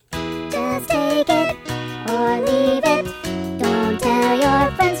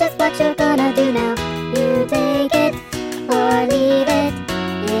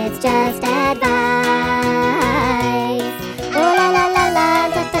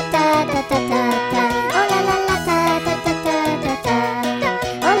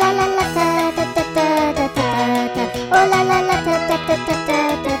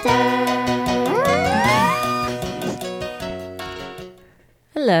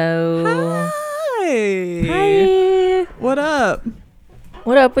Hello. Hi. Hi. What up?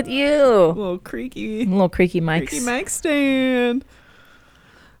 What up with you? A little creaky Mics. creaky mic stand.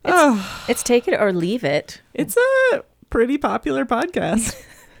 It's take it or leave it. It's a pretty popular podcast.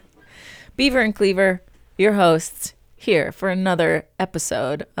 Beaver and Cleaver, your hosts, here for another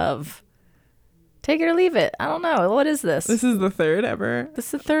episode of Take It or Leave It. I don't know. What is this? This is the third ever. This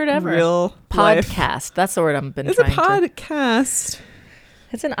is the third ever. Real podcast. life. That's the word I've been It's trying a podcast.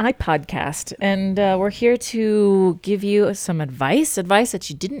 It's an iPodcast, and we're here to give you some advice that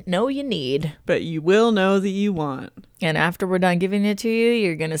you didn't know you need. But you will know that you want. And after we're done giving it to you,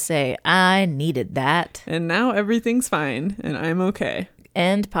 you're going to say, I needed that. And now everything's fine, and I'm okay.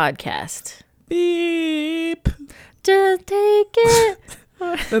 End podcast. Beep. Just take it.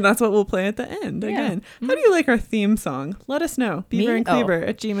 And that's what we'll play at the end again. Mm-hmm. How do you like our theme song? Let us know. Me?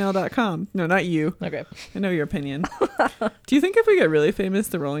 beaverandcleaver@gmail.com. No, not you. Okay. I know your opinion. Do you think if we get really famous,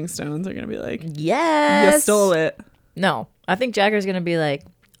 the Rolling Stones are going to be like, Yes. you stole it? No. I think Jagger's going to be like,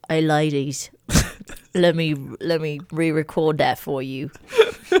 hey, ladies, let me re-record that for you.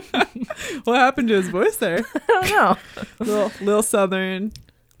 What happened to his voice there? I don't know. Little Southern.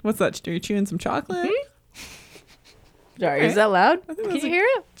 What's that? Are you chewing some chocolate? Mm-hmm. Sorry, Okay. is that loud? I think Can that's you like- hear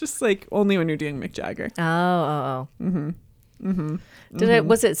it? Just like only when you're doing Mick Jagger. Oh. Mm-hmm. Did it?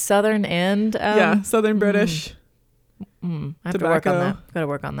 Was it Southern and? Yeah, Southern British. I have to work on Tobacco. that. Got to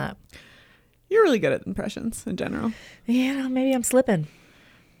work on that. You're really good at impressions in general. Yeah, maybe I'm slipping.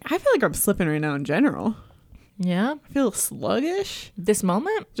 I feel like I'm slipping right now in general. Yeah, I feel sluggish this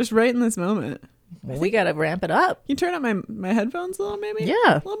moment. just right in this moment. Well, we got to ramp it up. Can you turn up my headphones a little maybe?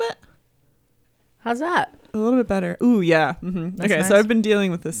 Yeah. A little bit? How's that? A little bit better. Ooh, yeah. Mm-hmm. Okay, nice. so I've been dealing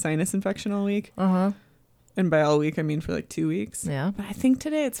with this sinus infection all week. Uh-huh. And by all week, I mean for like 2 weeks. Yeah. But I think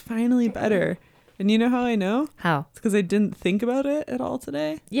today it's finally better. And you know how I know? How? It's because I didn't think about it at all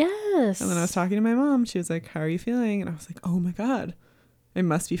today. Yes. And then I was talking to my mom. She was like, how are you feeling? And I was like, oh my God, I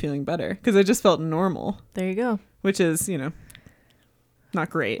must be feeling better. Because I just felt normal, There you go. which is, not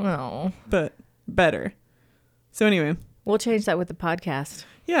great, Oh. but better. So anyway, We'll change that with the podcast.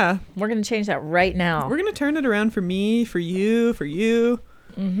 yeah, We're going to change that right now. we're going to turn it around for me, for you, for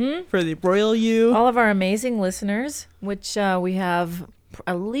Mm-hmm. the royal you. All of our amazing listeners, which we have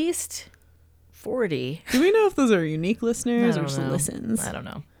at least 40. Do we know if those are unique listeners I or don't just know. listens? I don't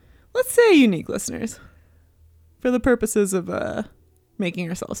know. Let's say unique listeners for the purposes of making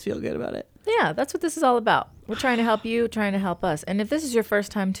ourselves feel good about it. Yeah, that's what this is all about. We're trying to help you, trying to help us. And if this is your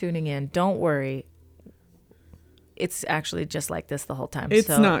first time tuning in, don't worry. It's actually just like this the whole time. It's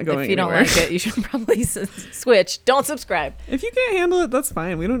so not going if you anywhere. don't like it, you should probably switch. Don't subscribe. If you can't handle it, that's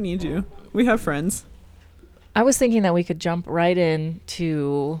fine. We don't need you. We have friends. I was thinking that we could jump right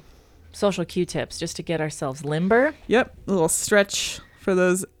into social Q-tips just to get ourselves limber. Yep, a little stretch for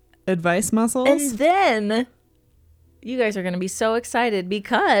those advice muscles. And then you guys are going to be so excited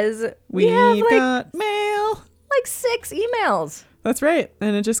because we We've have got mail. like 6 emails. That's right.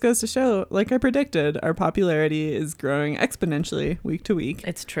 And it just goes to show, like I predicted, our popularity is growing exponentially week to week.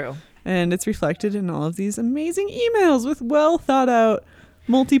 It's true. And it's reflected in all of these amazing emails with well thought out,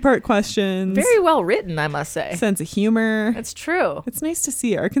 multi-part questions. Very well written, I must say. Sense of humor. It's true. It's nice to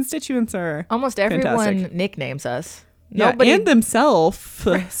see. Our constituents are Almost everyone fantastic. nicknames us. Yeah, Nobody. and themselves.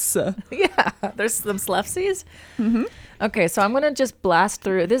 Yeah, there's some slefsies. Mm-hmm. Okay, so I'm going to just blast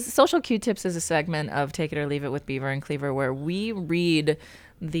through. This Social Q-Tips is a segment of Take It or Leave It with Beaver and Cleaver where we read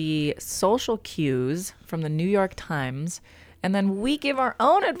the social cues from the New York Times and then we give our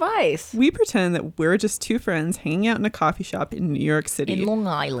own advice. We pretend that we're just two friends hanging out in a coffee shop in New York City. In Long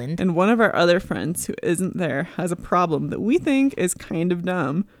Island. And one of our other friends who isn't there has a problem that we think is kind of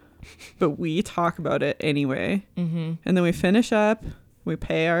dumb, but we talk about it anyway. Mm-hmm. And then we finish up, we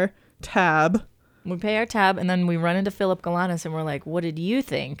pay our tab. We pay our tab and then we run into Philip Galanis and we're like, what did you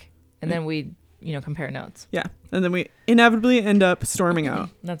think? And then we, compare notes. Yeah. And then we inevitably end up storming out.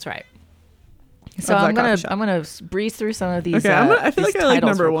 That's right. So Of that I'm coffee gonna shop. breeze through some of these. Okay, I feel these like I like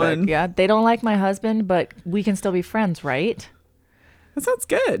titles number real quick. one. Yeah, they don't like my husband, but we can still be friends, right? That sounds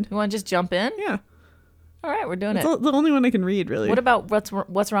good. You want to just jump in? Yeah. All right, we're doing It's it. the only one I can read, really. What about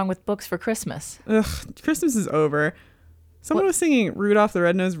what's wrong with books for Christmas? Ugh, Christmas is over. Someone was singing Rudolph the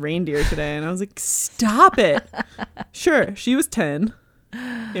Red-Nosed Reindeer today, and I was like, stop it. Sure, she was 10.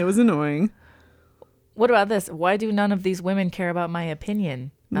 It was annoying. What about this? Why do none of these women care about my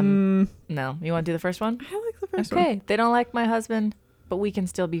opinion? No. You want to do the first one? I like the first one. Okay. They don't like my husband, but we can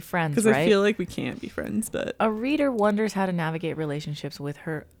still be friends, Because right? I feel like we can't be friends, but... A reader wonders how to navigate relationships with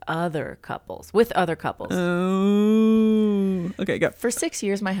other couples. Oh. Ooh. Okay, go. For 6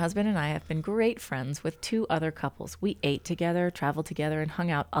 years, my husband and I have been great friends with 2 other couples. We ate together, traveled together, and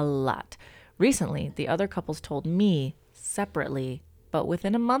hung out a lot. Recently, the other couples told me separately, but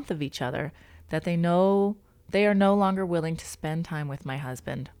within a month of each other, that they are no longer willing to spend time with my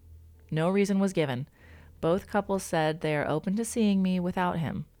husband. No reason was given. Both couples said they are open to seeing me without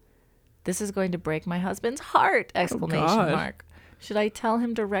him. This is going to break my husband's heart! Exclamation mark. Should I tell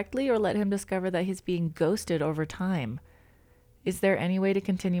him directly or let him discover that he's being ghosted over time? Is there any way to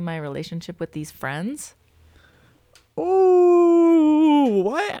continue my relationship with these friends? Oh,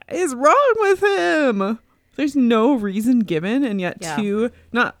 what is wrong with him? There's no reason given, and yet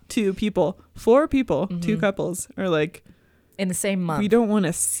not 2 people, 4 people, 2 couples are like, in the same month, we don't want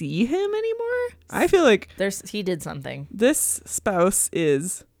to see him anymore. I feel like he did something. This spouse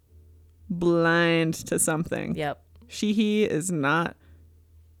is blind to something. Yep. He is not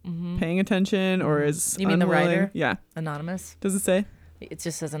paying attention or is You mean unwilling. the writer? Yeah. Anonymous? Does it say? It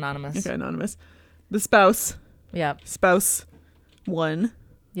just says anonymous. Okay, anonymous. The spouse. Yep. Spouse 1.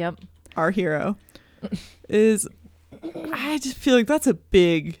 Yep. Our hero is, I just feel like that's a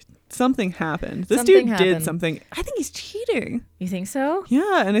big, something happened. This Something dude happened. did something. I think he's cheating. You think so?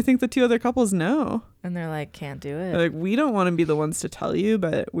 Yeah, and I think the 2 other couples know. And they're like, can't do it. They're like, we don't want to be the ones to tell you,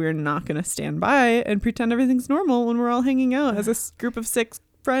 but we're not going to stand by and pretend everything's normal when we're all hanging out as a group of 6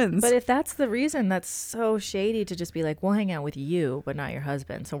 friends. But if that's the reason, that's so shady to just be like, we'll hang out with you, but not your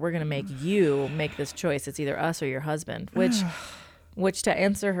husband. So we're going to make you make this choice. It's either us or your husband, which to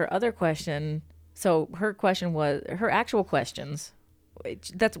answer her other question. So her question was her actual questions.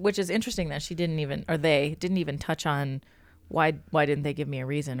 Which is interesting that they didn't even touch on why didn't they give me a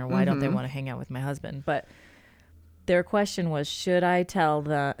reason or why don't they want to hang out with my husband? But their question was, should I tell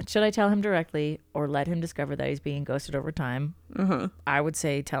him directly or let him discover that he's being ghosted over time? I would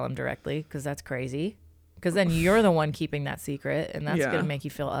say tell him directly, because that's crazy. Because then you're the one keeping that secret, and that's going to make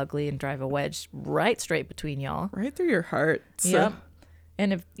you feel ugly and drive a wedge right straight between y'all. Right through your heart. Yep.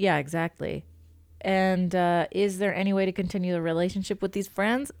 And exactly. And is there any way to continue the relationship with these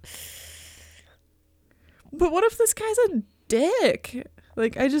friends? But what if this guy's a dick?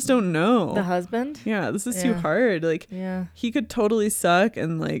 Like, I just don't know. The husband? Yeah, this is too hard. Like, he could totally suck,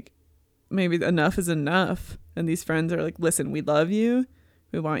 and like, maybe enough is enough. And these friends are like, listen, we love you.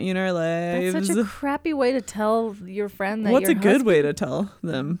 We want you in our lives. That's such a crappy way to tell your friend that What's a good way to tell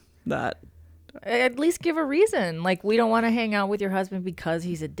them that? At least give a reason. Like, we don't want to hang out with your husband because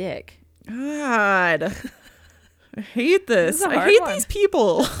he's a dick. God. I hate this. I hate these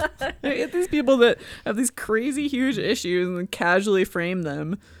people. I hate these people that have these crazy huge issues and casually frame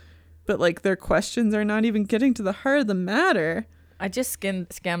them. But like, their questions are not even getting to the heart of the matter. I just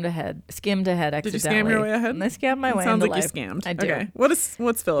skimmed ahead accidentally. Did you scam your way ahead? And I scammed my way sounds into like life. you scammed. I do. Okay. What's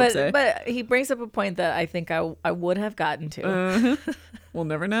Philip say? But he brings up a point that I think I would have gotten to. We'll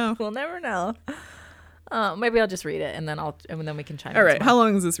never know. We'll never know. Maybe I'll just read it and then we can chime in. All right. How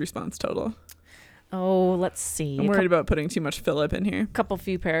long is this response total? Oh, let's see. I'm worried about putting too much Philip in here.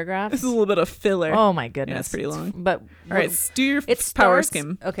 Few paragraphs. This is a little bit of filler. Oh my goodness. Yeah, it's pretty long. But all right, do your power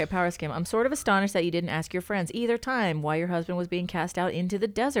skim. Okay, power skim. I'm sort of astonished that you didn't ask your friends either time why your husband was being cast out into the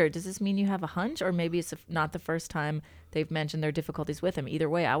desert. Does this mean you have a hunch, or maybe it's not the first time they've mentioned their difficulties with him? Either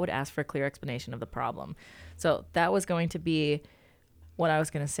way, I would ask for a clear explanation of the problem. So that was going to be what I was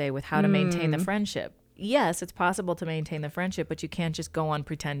going to say with how to maintain the friendship. Yes, it's possible to maintain the friendship, but you can't just go on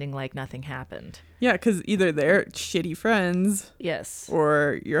pretending like nothing happened. Yeah, because either they're shitty friends. Yes.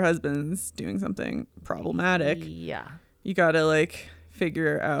 Or your husband's doing something problematic. Yeah. You got to like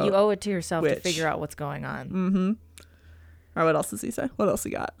figure out. You owe it to yourself to figure out what's going on. Mm-hmm. All right, what else does he say? What else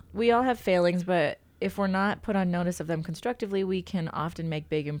he got? We all have failings, but if we're not put on notice of them constructively, we can often make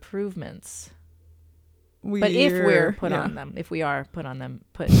big improvements. But if we're put on them, if we are put on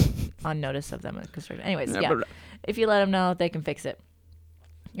notice of them. Anyways, if you let them know, they can fix it.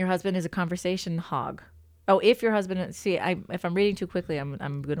 Your husband is a conversation hog. Oh, if your husband, if I'm reading too quickly, I'm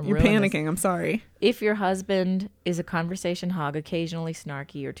going to ruin You're panicking. This. I'm sorry. If your husband is a conversation hog, occasionally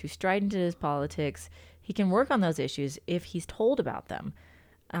snarky or too strident in his politics, he can work on those issues if he's told about them.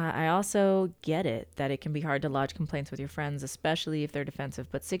 I also get it that it can be hard to lodge complaints with your friends, especially if they're defensive,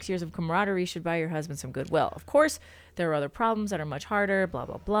 but 6 years of camaraderie should buy your husband some goodwill. Of course, there are other problems that are much harder, blah,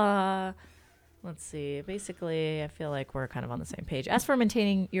 blah, blah. Let's see. Basically, I feel like we're kind of on the same page. As for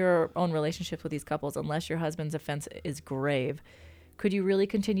maintaining your own relationships with these couples, unless your husband's offense is grave, could you really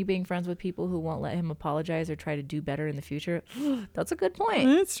continue being friends with people who won't let him apologize or try to do better in the future? That's a good point.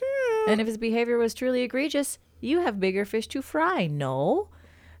 That's true. And if his behavior was truly egregious, you have bigger fish to fry. No.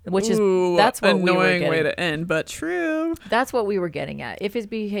 That's what annoying we were getting. way to end, but true. That's what we were getting at. If his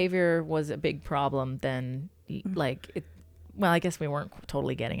behavior was a big problem, then Well, I guess we weren't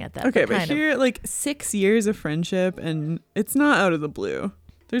totally getting at that. Okay, but here, like 6 years of friendship, and it's not out of the blue.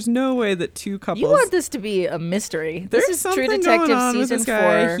 There's no way that two couples. You want this to be a mystery. There's This is something True Detective going on season with this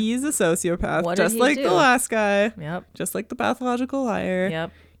guy. 4. He's a sociopath, What did just he like do? the last guy. Yep. Just like the pathological liar.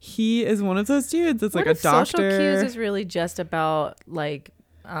 Yep. He is one of those dudes that's What like if a doctor. social cues is really just about like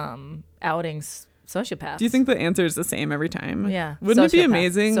outing sociopaths? Do you think the answer is the same every time? Yeah. Wouldn't it be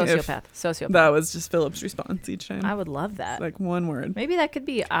amazing Sociopath. if Sociopath. that was just Philip's response each time? I would love that. It's like one word. Maybe that could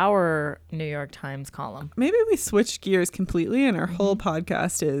be our New York Times column. Maybe we switch gears completely and our Mm-hmm. whole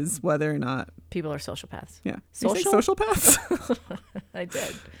podcast is whether or not People are sociopaths. Yeah. Social? You say social paths? I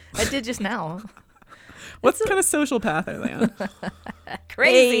did just now. What kind of social path are they on?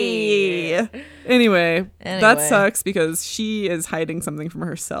 Crazy. Hey. Anyway, that sucks because she is hiding something from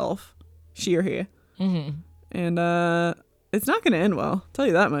herself. She or he. Mm-hmm. And it's not going to end well. I'll tell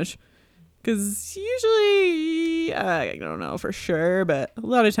you that much. Because usually, I don't know for sure, but a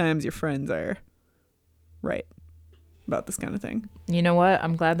lot of times your friends are right about this kind of thing. You know what?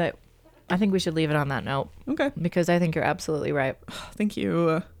 I'm glad that I think we should leave it on that note. Okay. Because I think you're absolutely right. Thank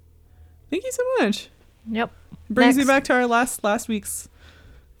you. Thank you so much. Yep. Brings me back to our last week's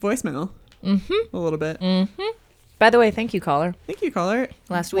voicemail. Mm-hmm. A little bit. Mm-hmm. By the way, thank you, caller. Thank you, caller.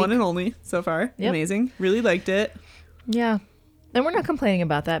 Last week. One and only so far. Yep. Amazing. Really liked it. Yeah. And we're not complaining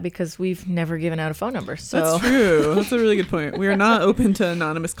about that because we've never given out a phone number. So That's true. That's a really good point. We are not open to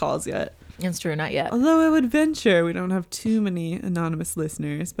anonymous calls yet. It's true, not yet. Although I would venture we don't have too many anonymous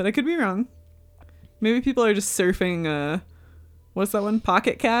listeners, but I could be wrong. Maybe people are just surfing, what's that one?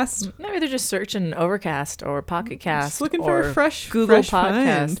 Pocket Cast? Maybe they're just searching Overcast or Pocket Cast. Just looking for a fresh Google fresh find.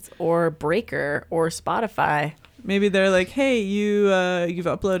 Podcasts or Breaker or Spotify. Maybe they're like, hey, you've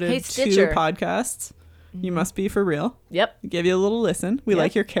uploaded Hey, 2 Stitcher. podcasts. You must be for real. Yep. Give you a little listen. We Yep.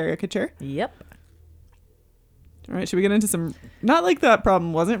 like your caricature. Yep. All right, should we get into some, not like that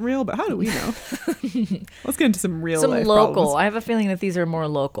problem wasn't real, but how do we know? Let's get into some real Some life local. problems. I have a feeling that these are more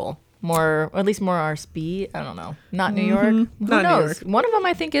local. Or at least more our speed. I don't know. Not New York. Who Not New knows? York. One of them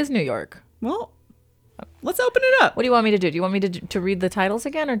I think is New York. Well, let's open it up. What do you want me to do? Do you want me to read the titles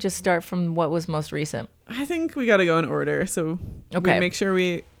again or just start from what was most recent? I think we got to go in order, so Okay. we make sure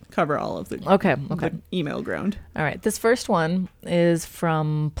we cover all of the, Okay. the email ground. All right. This first one is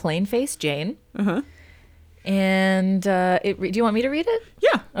from Plainface Jane. Uh-huh. And do you want me to read it?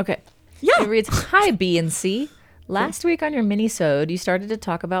 Yeah. Okay. Yeah. It reads, Hi, B and C. Last week on your mini-sode, you started to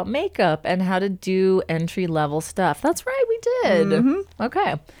talk about makeup and how to do entry-level stuff. That's right, we did. Mm-hmm.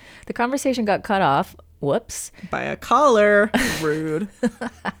 Okay. The conversation got cut off. Whoops. By a caller. Rude.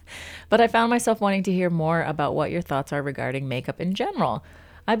 But I found myself wanting to hear more about what your thoughts are regarding makeup in general.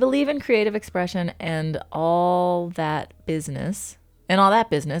 I believe in creative expression and all that business,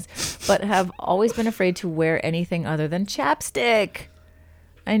 but have always been afraid to wear anything other than chapstick.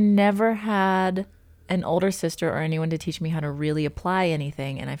 I never had an older sister or anyone to teach me how to really apply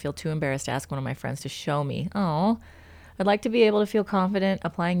anything, and I feel too embarrassed to ask one of my friends to show me. Oh, I'd like to be able to feel confident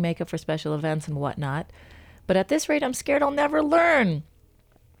applying makeup for special events and whatnot, but at this rate, I'm scared I'll never learn.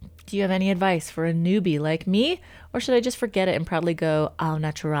 Do you have any advice for a newbie like me, or should I just forget it and proudly go au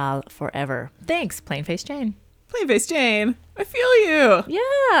natural forever? Thanks, Plainface Jane. Plainface Jane. I feel you.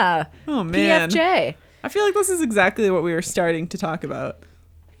 Yeah. Oh, man. PFJ. I feel like this is exactly what we were starting to talk about.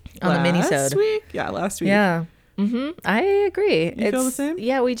 On the mini-sode. Last week? Yeah, last week. Yeah. I agree. You feel the same?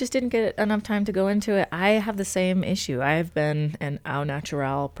 Yeah, we just didn't get enough time to go into it. I have the same issue. I've been an au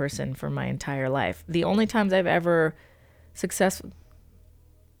natural person for my entire life. The only times I've ever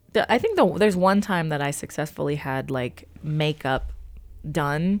there's one time that I successfully had like makeup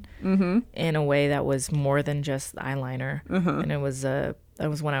done in a way that was more than just eyeliner, and it was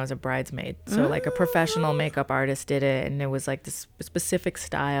when I was a bridesmaid. So like a professional makeup artist did it, and it was like this specific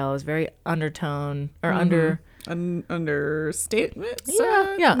style. It was very undertone or understatement.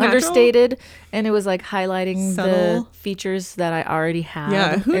 Natural? Understated, and it was like highlighting Subtle. the features that I already have.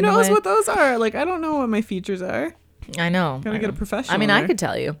 Yeah, who in a knows way. what those are? Like, I don't know what my features are. I know. Gotta get a professional. I mean, in I there. could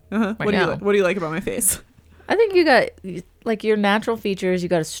tell you. Uh-huh. Right What now. do you like about my face? I think you got like your natural features. You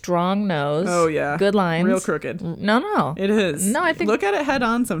got a strong nose. Oh yeah, good lines. Real crooked. No. It is. No, I think look at it head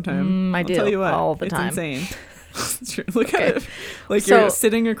on sometime. I I'll do tell you what, all the it's time. insane. It's true. Look at Okay. it like So- you're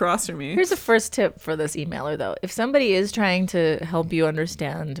sitting across from me. Here's the first tip for this emailer, though. If somebody is trying to help you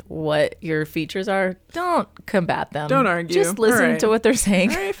understand what your features are, don't combat them. Don't argue. Just listen All right. to what they're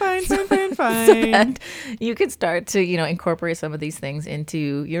saying. All right, fine. So that you can start to, incorporate some of these things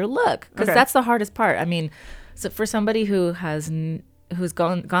into your look, because Okay. that's the hardest part. I mean, so for somebody who's gone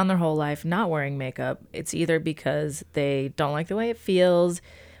their whole life not wearing makeup, it's either because they don't like the way it feels,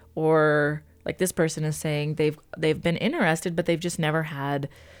 or Like this person is saying they've been interested, but they've just never had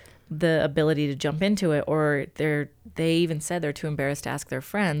the ability to jump into it, or they even said they're too embarrassed to ask their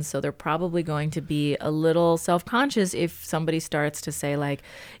friends, so they're probably going to be a little self-conscious if somebody starts to say like,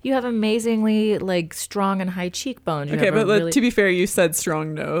 you have amazingly like strong and high cheekbones. Okay, but to be fair, you said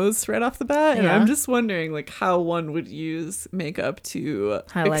strong nose right off the bat, and I'm just wondering like how one would use makeup to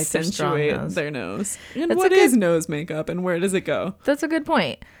highlight accentuate their nose. And what is nose makeup, and where does it go? That's a good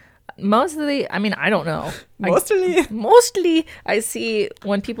point. Mostly, I mean, I don't know. Mostly, I see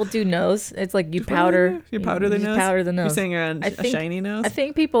when people do nose, it's like you powder the nose. Powder the nose. You're saying a shiny nose. I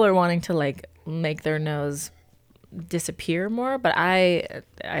think people are wanting to like make their nose disappear more, but I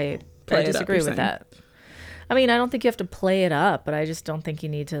disagree with that. I mean, I don't think you have to play it up, but I just don't think you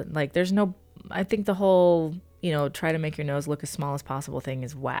need to like. I think the whole try to make your nose look as small as possible thing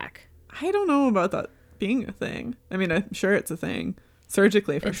is whack. I don't know about that being a thing. I mean, I'm sure it's a thing.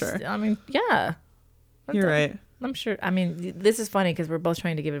 Surgically, for sure. I mean, yeah. You're right. I'm sure. I mean, this is funny because we're both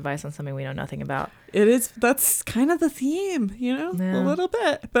trying to give advice on something we know nothing about. It is. That's kind of the theme, a little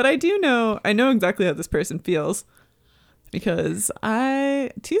bit. But I know exactly how this person feels because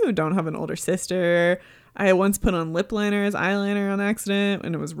I, too, don't have an older sister. I once put on lip liner as eyeliner on accident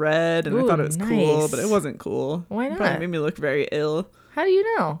and it was red and I thought it was cool, but it wasn't cool. Why not? It probably made me look very ill. How do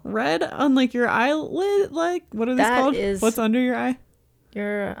you know? Red on like your eyelid, like what are these called? What's under your eye?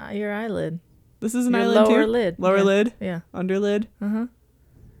 Your eyelid. This is an eyelid too? Lower lid. Lower lid? Yeah. Underlid? Uh-huh.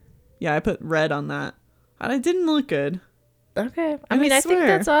 Yeah, I put red on that. And it didn't look good. Okay. I think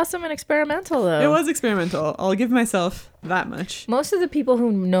that's awesome and experimental, though. It was experimental. I'll give myself that much. Most of the people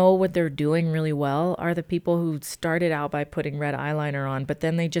who know what they're doing really well are the people who started out by putting red eyeliner on, but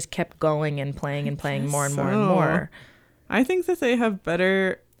then they just kept going and playing more and more and more. I think that they have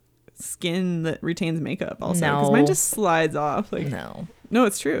better skin that retains makeup also. Because mine just slides off. No,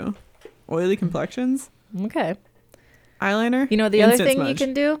 it's true. Oily complexions. Okay. Eyeliner. The other thing you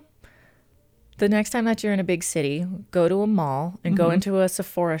can do? The next time that you're in a big city, go to a mall and go into a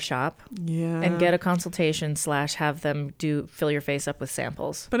Sephora shop and get a consultation / have them fill your face up with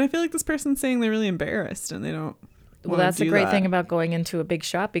samples. But I feel like this person's saying they're really embarrassed and they don't. Well, that's the great thing about going into a big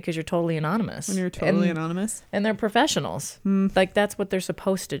shop because you're totally anonymous. When you're totally anonymous. And they're professionals. Like, that's what they're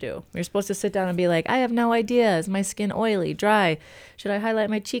supposed to do. You're supposed to sit down and be like, I have no idea. Is my skin oily, dry? Should I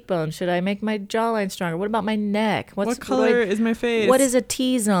highlight my cheekbones? Should I make my jawline stronger? What about my neck? What color is my face? What is a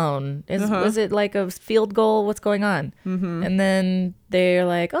T-zone? Is it like a field goal? What's going on? And then they're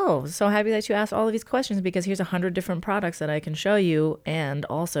like, oh, so happy that you asked all of these questions because here's 100 different products that I can show you and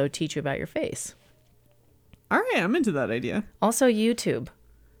also teach you about your face. All right, I'm into that idea. Also, YouTube.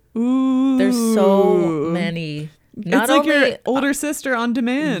 Ooh. There's so many. It's like your older sister on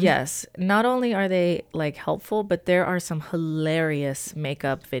demand. Yes. Not only are they like helpful, but there are some hilarious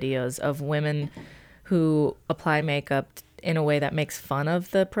makeup videos of women who apply makeup in a way that makes fun of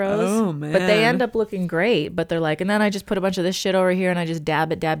the pros. Oh, man. But they end up looking great. But they're like, and then I just put a bunch of this shit over here and I just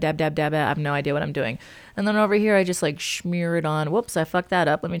dab it. I have no idea what I'm doing. And then over here, I just like smear it on. Whoops, I fucked that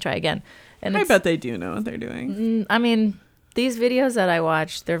up. Let me try again. And I bet they do know what they're doing. I mean, these videos that I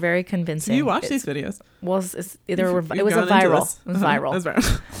watch, they're very convincing. Do you watch these videos? Well, it was viral. It was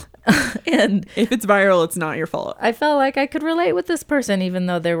viral. And if it's viral, it's not your fault. I felt like I could relate with this person, even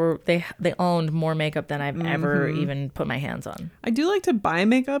though they owned more makeup than I've ever even put my hands on. I do like to buy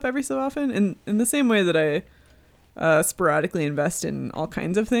makeup every so often, and in the same way that I sporadically invest in all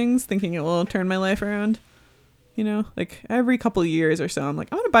kinds of things, thinking it will turn my life around. Like every couple of years or so, I'm like,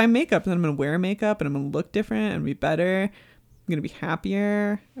 I'm going to buy makeup and then I'm going to wear makeup and I'm going to look different and be better. I'm going to be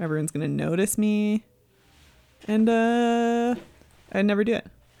happier. Everyone's going to notice me. And I never do it.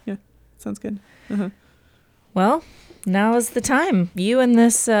 Yeah, sounds good. Well, now is the time. You and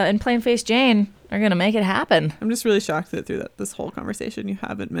this in Plain Face Jane are going to make it happen. I'm just really shocked that through this whole conversation you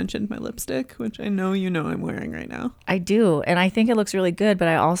haven't mentioned my lipstick, which I know I'm wearing right now. I do, and I think it looks really good, but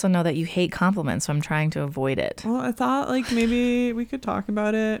I also know that you hate compliments, so I'm trying to avoid it. Well, I thought like maybe we could talk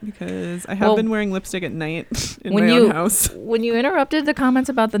about it because I have been wearing lipstick at night in my own house. When you interrupted the comments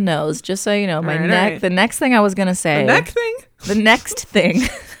about the nose, just so you know, my neck, right. The next thing I was going to say. The next thing.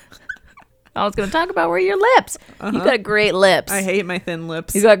 I was going to talk about were your lips. You got great lips. I hate my thin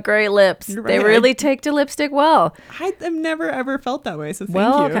lips. You got great lips. You're right. They really take to lipstick well. I've never ever felt that way, so thank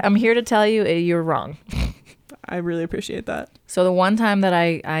you. Okay. I'm here to tell you you're wrong. I really appreciate that. So the one time that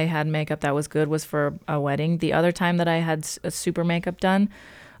I had makeup that was good was for a wedding. The other time that I had a super makeup done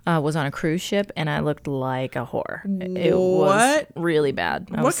was on a cruise ship, and I looked like a whore. It was really bad.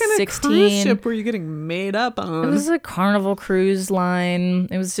 I was kind 16. of cruise ship were you getting made up on? It was a Carnival Cruise Line.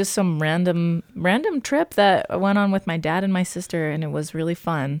 It was just some random trip that I went on with my dad and my sister, and it was really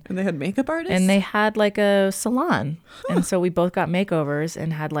fun. And they had makeup artists? And they had like a salon. And so we both got makeovers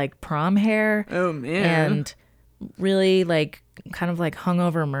and had like prom hair. Oh, man. And really like kind of like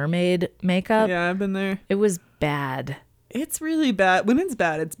hungover mermaid makeup. Yeah, I've been there. It was bad. It's really bad. When it's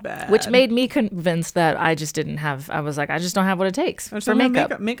bad, it's bad. Which made me convinced that I just didn't have, I was like, I just don't have what it takes for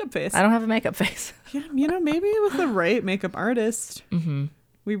makeup. Makeup face. I don't have a makeup face. Yeah, maybe with the right makeup artist,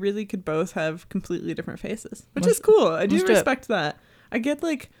 we really could both have completely different faces, which is cool. I do respect that. I get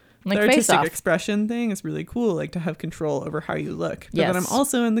like the artistic expression thing is really cool, like to have control over how you look. But then I'm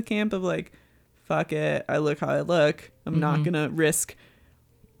also in the camp of like, fuck it, I look how I look. I'm not going to risk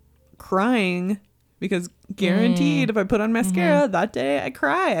crying. Because guaranteed, if I put on mascara that day, I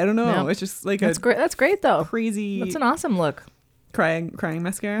cry. I don't know. Yep. It's just like that's great. That's great though. Crazy. That's an awesome look. Crying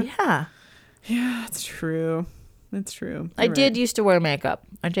mascara. Yeah. Yeah, it's true. It's true. I did used to wear makeup.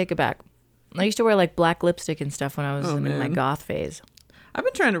 I take it back. I used to wear like black lipstick and stuff when I was in my goth phase. I've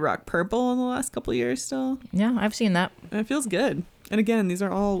been trying to rock purple in the last couple of years still. Yeah, I've seen that. And it feels good. And again, these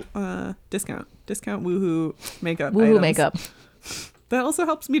are all discount woohoo makeup. Woohoo items. makeup. That also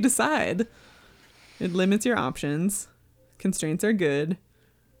helps me decide. It limits your options. Constraints are good.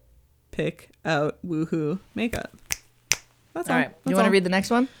 Pick out woohoo makeup. That's all. All right. You want to read the next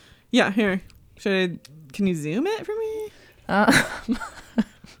one? Yeah, here. Can you zoom it for me?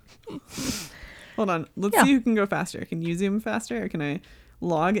 Hold on. Let's see who can go faster. Can you zoom faster, or can I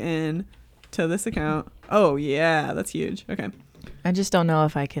log in to this account? Oh, yeah. That's huge. Okay. I just don't know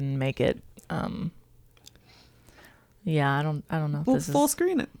if I can make it. Yeah, I don't know. Well, full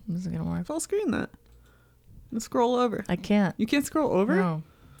screen it. This is gonna work. Full screen that. And scroll over. I can't. You can't scroll over? No,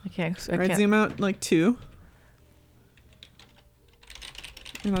 I can't. All right, zoom out like 2.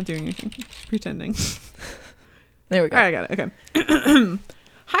 You're not doing anything. Just pretending. There we go. All right, I got it. Okay.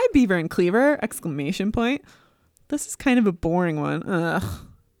 Hi, Beaver and Cleaver! ! This is kind of a boring one. Ugh.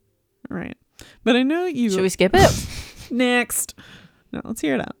 All right. But I know you... Should we skip it? Next. No, let's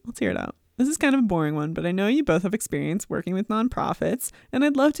hear it out. This is kind of a boring one, but I know you both have experience working with nonprofits, and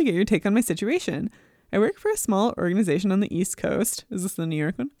I'd love to get your take on my situation. I work for a small organization on the East Coast. Is this the New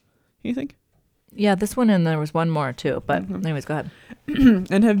York one, you think? Yeah, this one, and there was one more too. But anyways, go ahead.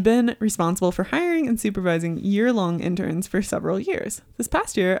 And have been responsible for hiring and supervising year-long interns for several years. This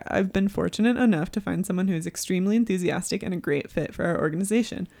past year, I've been fortunate enough to find someone who is extremely enthusiastic and a great fit for our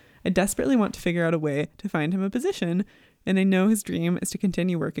organization. I desperately want to figure out a way to find him a position, and I know his dream is to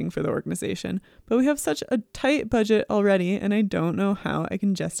continue working for the organization. But we have such a tight budget already, and I don't know how I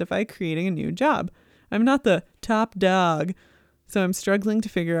can justify creating a new job. I'm not the top dog, so I'm struggling to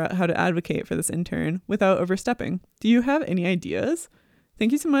figure out how to advocate for this intern without overstepping. Do you have any ideas?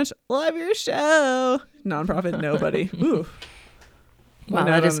 Thank you so much. Love your show. Nonprofit nobody. Ooh. Wow,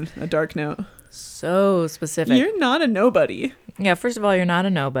 that is a dark note. So specific. You're not a nobody. Yeah, first of all, you're not a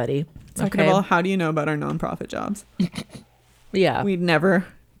nobody. Second of all, how do you know about our nonprofit jobs? Yeah. We'd never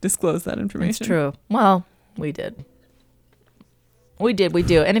disclose that information. It's true. Well, we did. We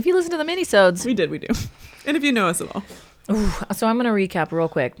do. And if you listen to the minisodes... We do. And if you know us at all. So I'm going to recap real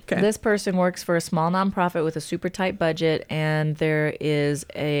quick. Okay. This person works for a small nonprofit with a super tight budget, and there is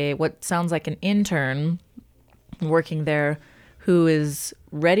what sounds like an intern working there who is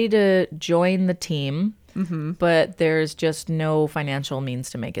ready to join the team, but there's just no financial means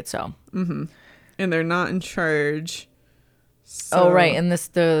to make it so. Mm-hmm. And they're not in charge. So oh, right. And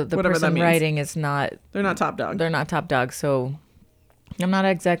the person writing is not... They're not top dog. They're not top dog, so... I'm not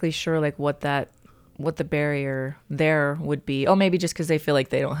exactly sure like what the barrier there would be. Oh, maybe just because they feel like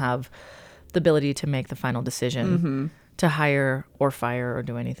they don't have the ability to make the final decision to hire or fire or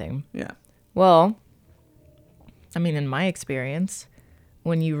do anything. Yeah. Well, I mean, in my experience,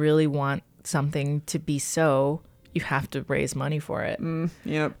 when you really want something to be so, you have to raise money for it.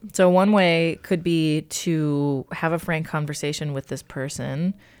 Yep. So one way could be to have a frank conversation with this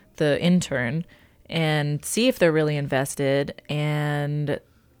person, the intern, and see if they're really invested and,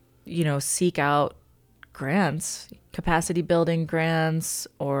 seek out grants, capacity building grants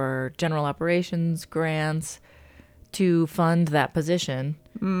or general operations grants to fund that position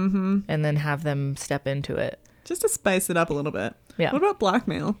and then have them step into it. Just to spice it up a little bit. Yeah. What about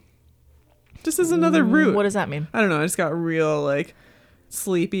blackmail? Just as another route. What does that mean? I don't know. I just got real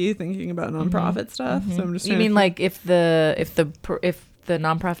sleepy thinking about nonprofit stuff. So I'm just. You mean like if the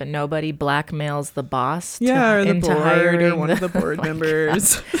nonprofit nobody blackmails the boss? Yeah, or the into board hiring or one of the board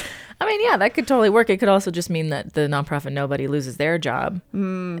members. I mean, yeah, that could totally work. It could also just mean that the nonprofit nobody loses their job.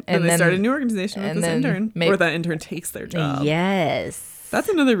 And they start a new organization with this intern. Or that intern takes their job. Yes. That's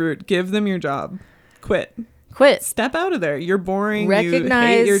another route. Give them your job. Quit. Step out of there. You're boring. You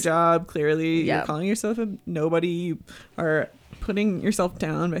hate your job. Clearly, you're calling yourself a nobody. You are putting yourself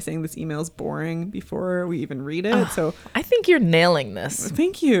down by saying this email is boring before we even read it. So I think you're nailing this.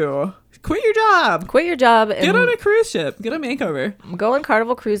 Thank you. Quit your job. And get on a cruise ship. Get a makeover. Go on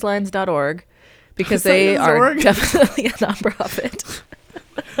carnivalcruiselines.org because they are definitely a nonprofit.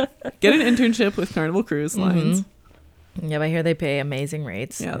 Get an internship with Carnival Cruise Lines. Yeah, but I hear they pay amazing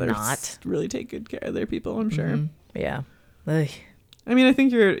rates. Yeah, they're really take good care of their people, I'm sure. Yeah. Ugh. I mean, I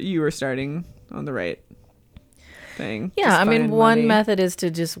think you were starting on the right thing. Yeah, I mean, one method is to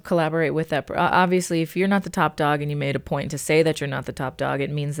just collaborate with that. Obviously, if you're not the top dog and you made a point to say that you're not the top dog,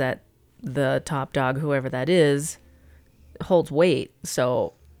 it means that the top dog, whoever that is, holds weight.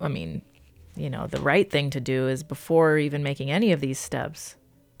 So, I mean, the right thing to do is before even making any of these steps,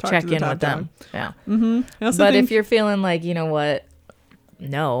 check in with them. Yeah. But if you're feeling like, you know what,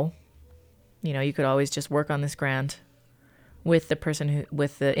 no, you could always just work on this grant with the person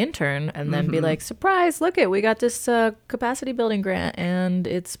with the intern and then be like, surprise, look we got this capacity building grant and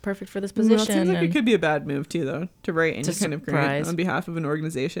it's perfect for this position. It seems like it could be a bad move too, though, to write any kind of grant on behalf of an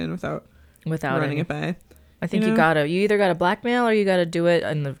organization without running it by. I think you either got to blackmail or you got to do it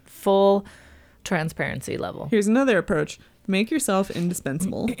on the full transparency level. Here's another approach. Make yourself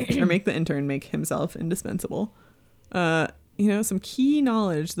indispensable or make the intern make himself indispensable. Some key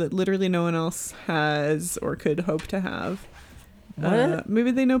knowledge that literally no one else has or could hope to have.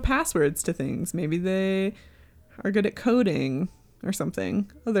 Maybe they know passwords to things. Maybe they are good at coding or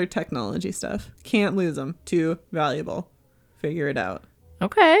something. Other technology stuff. Can't lose them. Too valuable. Figure it out.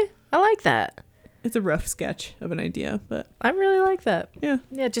 Okay. I like that. It's a rough sketch of an idea, but I really like that. Yeah.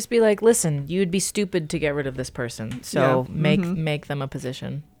 Yeah, just be like, listen, you'd be stupid to get rid of this person. So make them a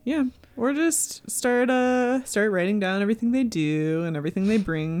position. Yeah. Or just start writing down everything they do and everything they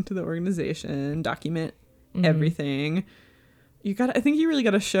bring to the organization. Document everything. I think you really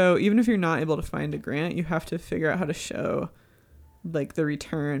got to show, even if you're not able to find a grant, you have to figure out how to show like the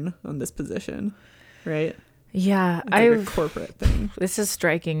return on this position, right? Yeah, it's like a corporate thing. This is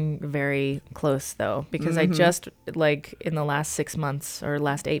striking very close though, because I just like in the last 6 months or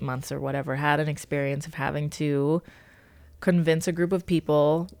last 8 months or whatever had an experience of having to convince a group of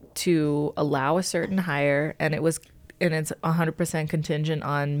people to allow a certain hire, and it's 100% contingent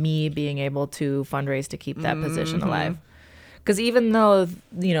on me being able to fundraise to keep that position alive. Because even though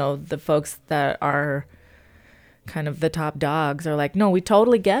the folks that are kind of the top dogs are like, no, we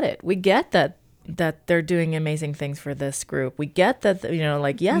totally get it. We get that they're doing amazing things for this group. We get that,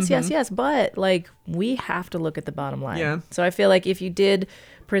 yes, but like we have to look at the bottom line. Yeah. So I feel like if you did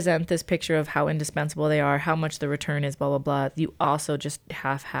present this picture of how indispensable they are, how much the return is, blah, blah, blah, you also just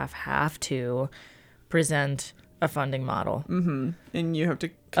have to present a funding model. And you have to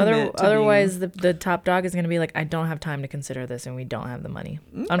commit otherwise the top dog is going to be like, I don't have time to consider this and we don't have the money.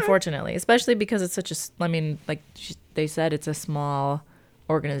 Unfortunately, especially because it's they said, it's a small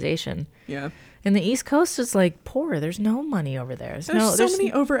organization. Yeah. And the East Coast is like poor. There's no money over there. There's so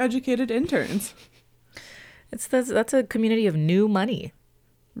many overeducated interns. That's a community of new money.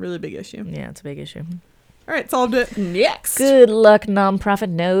 Really big issue. Yeah, it's a big issue. All right, solved it. Next. Good luck, nonprofit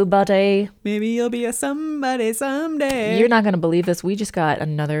nobody. Maybe you'll be a somebody someday. You're not going to believe this. We just got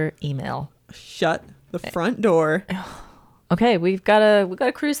another email. Shut the front door. Okay, we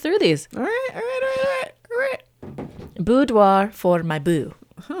gotta cruise through these. All right. Boudoir for my boo.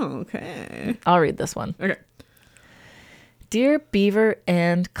 Okay. I'll read this one. Okay. Dear Beaver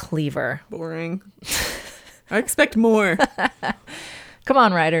and Cleaver. Boring. I expect more. Come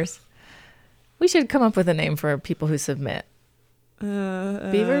on, writers. We should come up with a name for people who submit.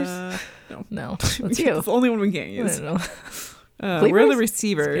 Beavers? No. That's you. It's the only one we can't use. I don't know. We're the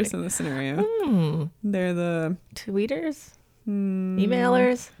receivers in this scenario. They're the... Tweeters?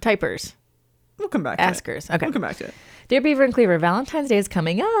 Emailers? Typers? We'll come back to Askers. it. Okay. We'll come back to it. Dear Beaver and Cleaver, Valentine's Day is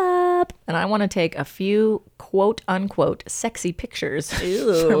coming up, and I want to take a few quote-unquote sexy pictures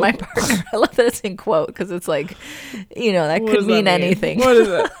for my partner. I love that it's in quote, because it's like, that could mean anything. What is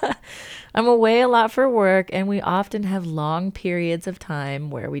it? I'm away a lot for work, and we often have long periods of time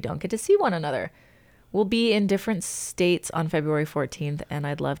where we don't get to see one another. We'll be in different states on February 14th, and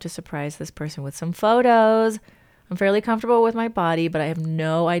I'd love to surprise this person with some photos. I'm fairly comfortable with my body, but I have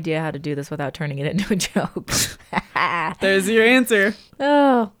no idea how to do this without turning it into a joke. There's your answer.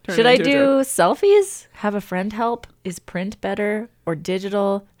 Oh, Turn should it I into a do selfies? Have a friend help? Is print better or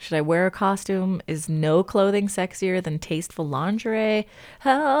digital? Should I wear a costume? Is no clothing sexier than tasteful lingerie?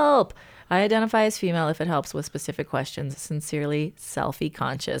 Help! I identify as female if it helps with specific questions. Sincerely, selfie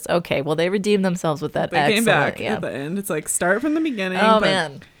conscious. Okay, well, they redeemed themselves with that. They came back at the end. It's like start from the beginning. Oh,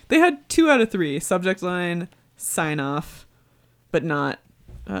 man. They had 2 out of 3. Subject line, sign off, but not,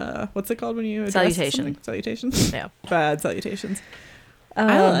 what's it called when you address Salutation. something? Salutations? Yeah. Bad salutations.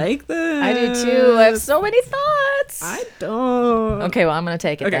 I like this. I do too. I have so many thoughts. I don't. Okay, well, I'm going to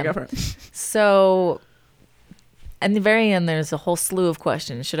take it Okay, then. go for it. So, at the very end, there's a whole slew of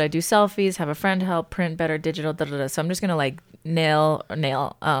questions. Should I do selfies? Have a friend help? Print better? Digital? Da, da, da. So I'm just going to like nail,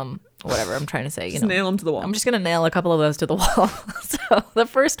 whatever I'm trying to say. Just nail them to the wall. I'm just going to nail a couple of those to the wall. So the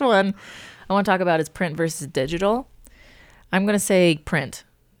first one I want to talk about is print versus digital. I'm going to say print,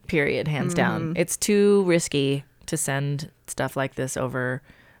 period, hands down. It's too risky to send stuff like this over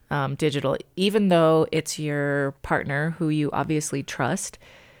digital, even though it's your partner who you obviously trust.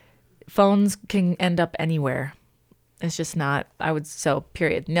 Phones can end up anywhere. It's just not,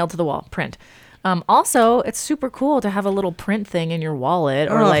 period, nailed to the wall, print. Also, it's super cool to have a little print thing in your wallet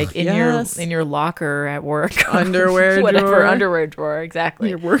or in your locker at work. Underwear whatever, drawer. Underwear drawer, exactly.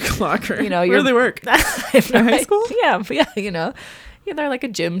 Your work locker. Where do they work? In high school? Yeah, they're like a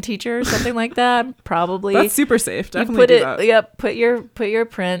gym teacher or something like that. Probably. That's super safe. Definitely do that. Yep. Put your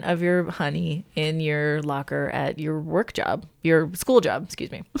print of your honey in your locker at your work job, your school job.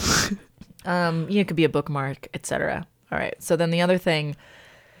 Excuse me. It could be a bookmark, etc. All right. So then the other thing,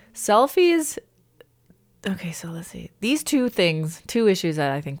 selfies. Okay, so let's see. These two issues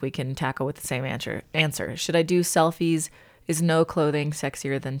that I think we can tackle with the same answer. Should I do selfies? Is no clothing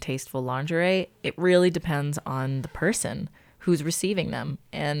sexier than tasteful lingerie? It really depends on the person who's receiving them,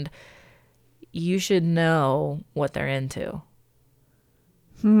 and you should know what they're into.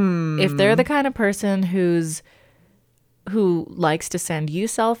 If they're the kind of person who likes to send you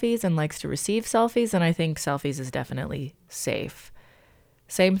selfies and likes to receive selfies, then I think selfies is definitely safe.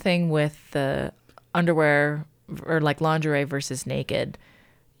 Same thing with the underwear or like lingerie versus naked.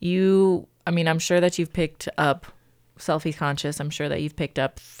 I'm sure that you've picked up selfie conscious. I'm sure that you've picked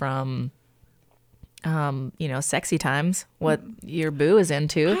up from sexy times, what your boo is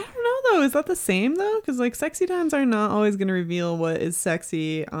into. I don't know though. Is that the same though? Because like sexy times are not always going to reveal what is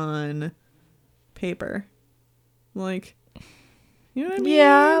sexy on paper. Like, you know what I mean?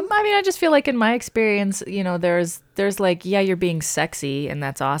 Yeah. I just feel like in my experience, there's like, yeah, you're being sexy and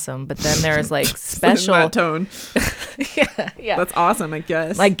that's awesome. But then there's like special that tone. yeah. That's awesome, I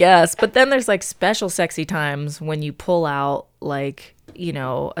guess. But then there's like special sexy times when you pull out like,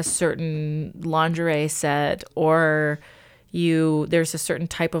 a certain lingerie set, or there's a certain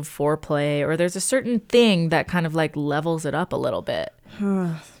type of foreplay, or there's a certain thing that kind of like levels it up a little bit.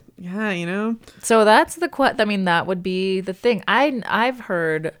 Yeah, So that's that would be the thing. I've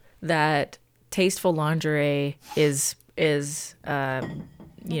heard that tasteful lingerie is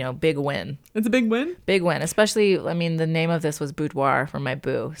big win. It's a big win? Big win. Especially, the name of this was boudoir for my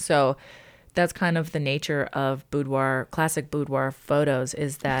boo. So that's kind of the nature of classic boudoir photos,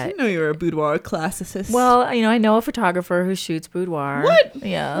 is that... I didn't know you were a boudoir classicist. Well, I know a photographer who shoots boudoir. What?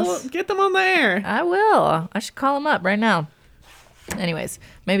 Yes. Well, get them on the air. I will. I should call him up right now. Anyways,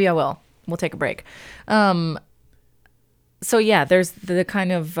 maybe I will. We'll take a break. So yeah, there's the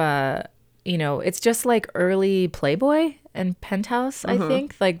kind of, it's just like early Playboy and Penthouse, I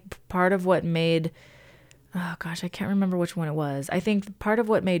think. Like part of what made, oh gosh, I can't remember which one it was. I think part of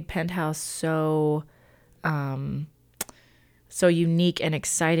what made Penthouse so unique and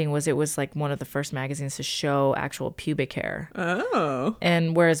exciting was it was like one of the first magazines to show actual pubic hair. Oh.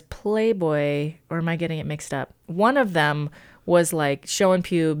 And whereas Playboy, or am I getting it mixed up? One of them was like showing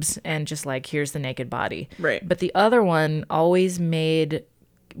pubes and just like, here's the naked body. Right. But the other one always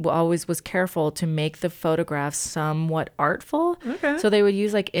was careful to make the photographs somewhat artful. Okay. So they would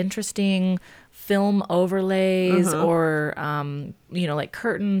use like interesting film overlays or, like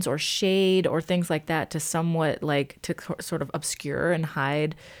curtains or shade or things like that to somewhat like to sort of obscure and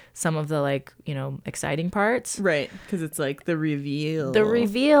hide some of the like, exciting parts. Right. Because it's like the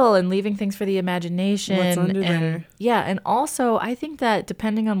reveal. And leaving things for the imagination. What's under there. Yeah. And also I think that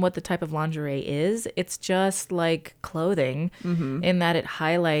depending on what the type of lingerie is, it's just like clothing in that it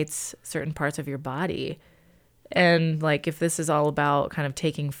highlights certain parts of your body. And like if this is all about kind of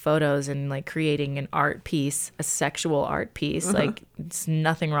taking photos and like creating an art piece, a sexual art piece, like it's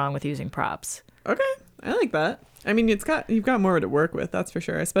nothing wrong with using props. Okay. I like that. I mean, you've got more to work with, that's for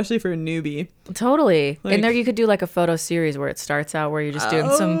sure, especially for a newbie. Totally. Like, and there you could do like a photo series where it starts out where you're just doing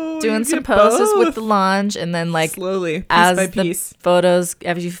some poses both. with the lunge, and then like slowly, piece as by the piece. photos,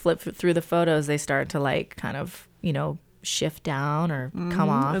 as you flip through the photos, they start to like kind of, you know, shift down or come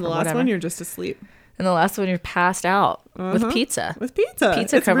off. And the or last whatever. one, you're just asleep. And the last one, you're passed out with pizza. With pizza.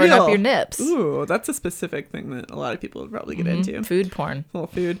 Pizza It's covering real. up your nips. Ooh, that's a specific thing that a lot of people would probably get into. Food porn. A little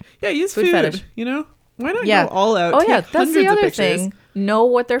food. Yeah, use Food food. fetish. You know? Why not Yeah. go all out? Oh, Take yeah. That's hundreds the of other pictures. thing. Know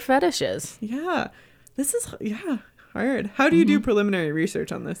what their fetish is. Yeah. This is, hard. How do you do preliminary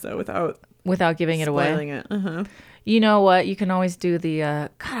research on this, though, Without giving it away. spoiling it? Uh-huh. You know what? You can always do the, God,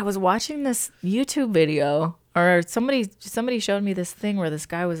 I was watching this YouTube video, or somebody showed me this thing where this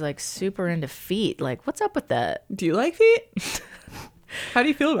guy was like super into feet. Like, what's up with that? Do you like feet? How do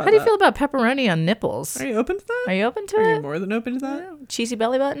you feel about that? How do you feel about pepperoni on nipples? Are you open to that? Are you open to Are it? you more than open to that? Yeah. Cheesy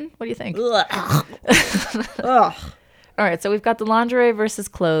belly button? What do you think? Ugh. All right, so we've got the lingerie versus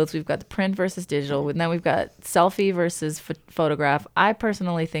clothes. We've got the print versus digital. And then we've got selfie versus photograph. I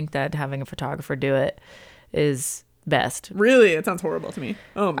personally think that having a photographer do it is best. Really? It sounds horrible to me.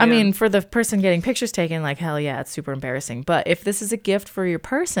 Oh, man. I mean, for the person getting pictures taken, like, hell yeah, it's super embarrassing. But if this is a gift for your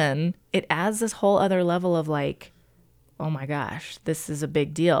person, it adds this whole other level of like, oh my gosh, this is a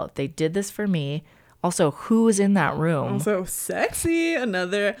big deal. They did this for me. Also, who is in that room? Also sexy.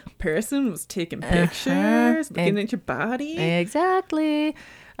 Another person was taking pictures, looking at your body. Exactly.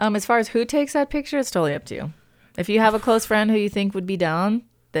 As far as who takes that picture, it's totally up to you. If you have a close friend who you think would be down,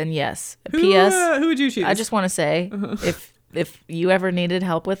 then yes. P.S. Who would you choose? I just want to say, if you ever needed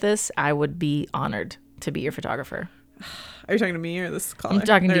help with this, I would be honored to be your photographer. Are you talking to me or this caller? I'm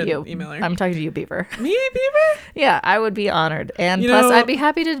talking to Or you. Emailer. I'm talking to you, Beaver. Me, Beaver? Yeah, I would be honored. And You plus, know- I'd be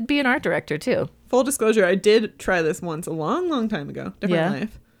happy to be an art director, too. Full disclosure, I did try this once a long, long time ago. Different Yeah.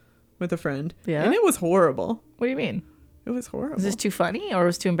 life. With a friend. Yeah? And it was horrible. What do you mean? It was horrible. Was this too funny or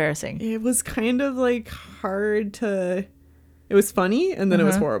was it too embarrassing? It was kind of like hard to... It was funny and then it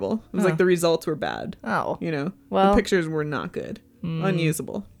was horrible. It was like the results were bad. Oh, You know? Well- The pictures were not good.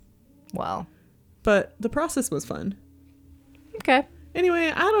 Unusable. well. But the process was fun. Okay. Anyway,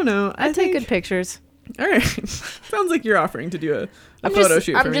 I don't know. I take think- good pictures. All right. Sounds like you're offering to do a I'm photo just,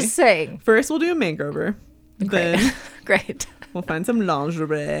 shoot for I'm me. just saying. First, we'll do a makeover. Then Great. we'll find some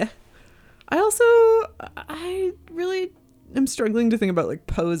lingerie. I really am struggling to think about like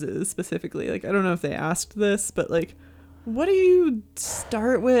poses specifically. Like, I don't know if they asked this, but like, what do you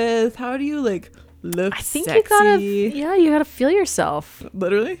start with? How do you like look I think sexy? you gotta feel yourself.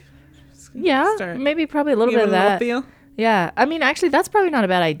 Literally? Yeah, Start. maybe probably a little Give bit it of a little that. feel? Yeah, I mean, actually, that's probably not a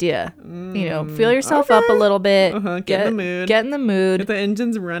bad idea. You know, feel yourself up a okay. little bit. Get in the mood. Get in the mood. Get the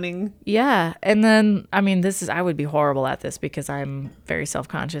engines running. Yeah, and then I mean, I would be horrible at this because I'm very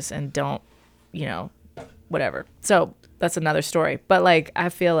self-conscious and don't, you know, whatever. So that's another story. But like, I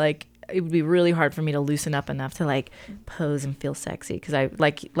feel like it would be really hard for me to loosen up enough to like pose and feel sexy because I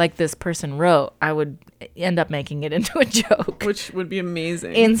like this person wrote, I would end up making it into a joke Which would be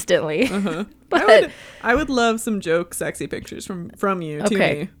amazing. instantly. But I would love some joke sexy pictures from you to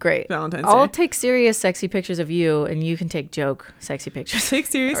okay, me. great. Valentine's I'll Day. take serious sexy pictures of you, and you can take joke sexy pictures. Take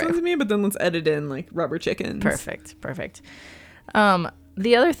serious All right. ones of me, but then let's edit in like rubber chickens. Perfect.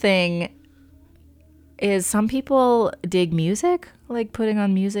 The other thing is some people dig music, like putting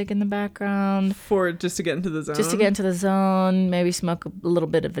on music in the background For just to get into the zone. just to get into the zone, maybe smoke a little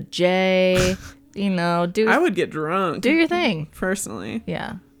bit of a J, you know, I would get drunk. do your thing. Personally.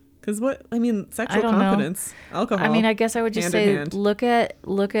 Yeah. Because sexual I don't know. confidence, alcohol. I mean, I guess I would just hand in say hand. look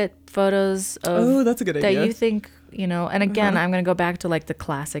at photos of Oh, that's a good that idea. you think, you know, and again, I'm going to go back to like the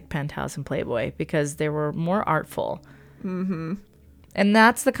classic Penthouse and Playboy because they were more artful. Mm-hmm. And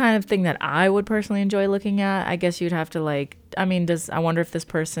that's the kind of thing that I would personally enjoy looking at. I guess you'd have to like, I mean, I wonder if this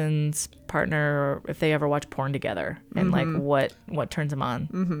person's partner, or if they ever watch porn together and like what turns them on.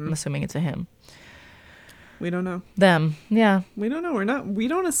 I'm assuming it's a him. We don't know. Them. Yeah. We don't know. We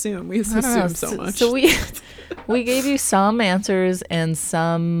don't assume. We I don't know. assume so much. So we gave you some answers and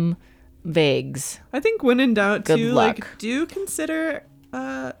some vagues. I think when in doubt, Good too, luck. like, do consider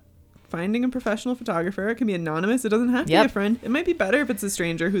finding a professional photographer. It can be anonymous. It doesn't have to be Yep. a friend. It might be better if it's a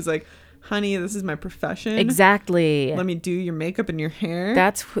stranger who's like, honey, this is my profession. Exactly. Let me do your makeup and your hair.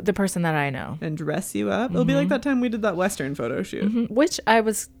 That's the person that I know. And dress you up. It'll be like that time we did that Western photo shoot. Which I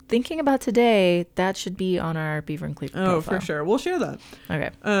was thinking about today. That should be on our Beaver and Cleaver Oh, profile. for sure. We'll share that. Okay.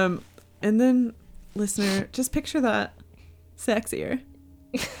 And then, listener, just picture that sexier.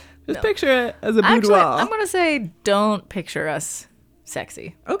 Just picture it as a Actually, boudoir. I'm going to say don't picture us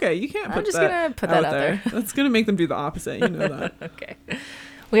sexy. Okay, you can't I'm put just that gonna put that out there. That's going to make them do the opposite. You know that. Okay.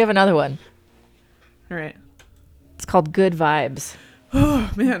 We have another one. All right. It's called Good Vibes. Oh,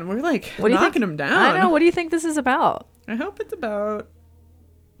 man. We're like knocking them down. I know. What do you think this is about? I hope it's about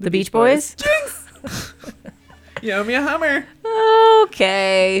The Beach Boys? Jinx! You owe me a Hummer.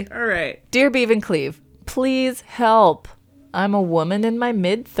 Okay. All right. Dear Beav and Cleve, please help. I'm a woman in my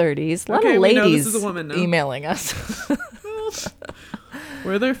mid-30s. A lot of ladies this is a woman now. emailing us.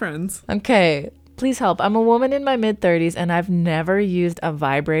 We're their friends. Okay. Please help. I'm a woman in my mid-30s, and I've never used a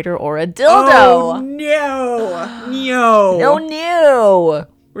vibrator or a dildo. Oh, no. No. No.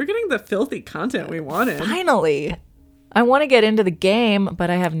 We're getting the filthy content we wanted. Finally. I want to get into the game, but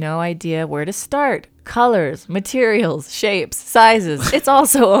I have no idea where to start. Colors, materials, shapes, sizes. It's all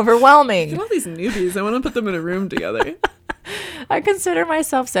so overwhelming. Look at all these newbies. I want to put them in a room together. I consider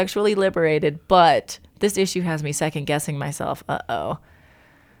myself sexually liberated, but this issue has me second guessing myself. Uh-oh.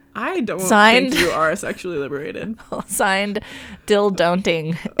 I don't Signed. think you are sexually liberated. Signed,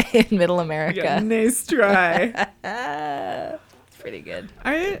 Dildonting in Middle America. Yeah, nice try. It's pretty good.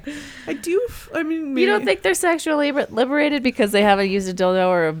 I mean, maybe, You don't think they're sexually liberated because they haven't used a dildo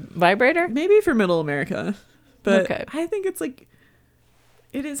or a vibrator? maybe for Middle America, but Okay. I think it's like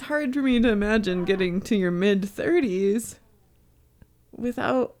it is hard for me to imagine getting to your mid-30s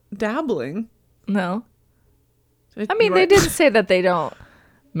without dabbling. No. I mean, they didn't say that they don't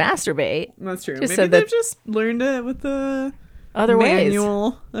masturbate. That's true. Just Maybe said they've that just learned it with the other ways.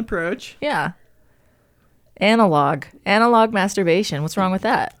 manual approach. Yeah. Analog masturbation. What's wrong with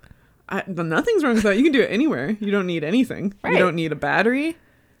that? Nothing's wrong with that. You can do it anywhere. You don't need anything. Right. You don't need a battery.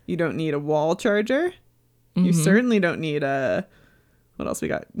 You don't need a wall charger. You certainly don't need a... What else we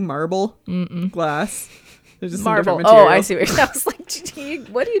got? Marble. Glass. There's just some Marble. different materials. Oh, I see what you're saying. I was like,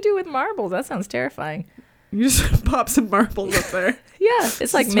 what do you do with marbles? That sounds terrifying. You just pop some marbles up there. Yeah,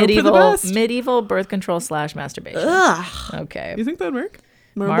 it's like Just hope for the best. medieval birth control / masturbation. Ugh. Okay. You think that'd work?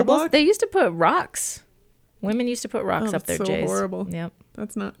 Marble Marbles? block? They used to put rocks. Women used to put rocks up their that's so J's. horrible. Yep.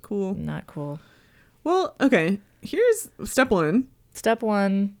 That's not cool. Not cool. Well, okay. Here's step 1. Step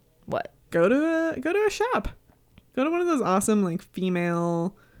 1, what? Go to a shop. Go to one of those awesome like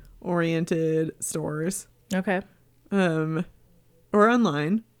female oriented stores. Okay. Or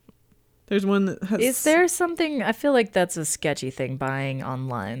online. There's one that has... Is there something, I feel like that's a sketchy thing, buying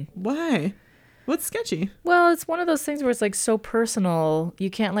online. Why? What's sketchy? Well, it's one of those things where it's like so personal. You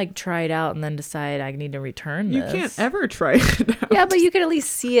can't like try it out and then decide I need to return You this. can't ever try it out. Yeah, but you can at least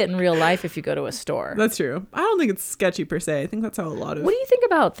see it in real life if you go to a store. That's true. I don't think it's sketchy per se. I think that's how a lot of... What do you think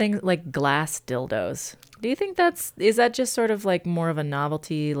about things like glass dildos? Do you think is that just sort of like more of a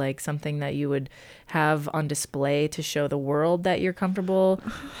novelty, like something that you would have on display to show the world that you're comfortable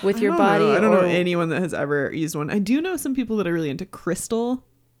with your body? I don't know anyone that has ever used one. I do know some people that are really into crystal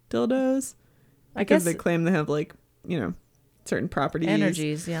dildos. I Because guess they claim they have like, certain properties.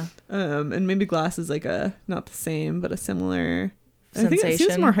 energies, yeah. And maybe glass is like not the same, but a similar... I think it seems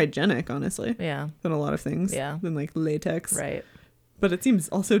Sensation. more hygienic, honestly, Yeah, than a lot of things. Yeah. Than like latex. right. But it seems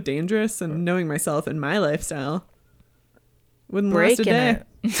also dangerous, and knowing myself and my lifestyle wouldn't last a Breaking day.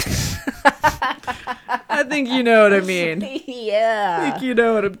 it. I think you know what I mean. I Yeah. think you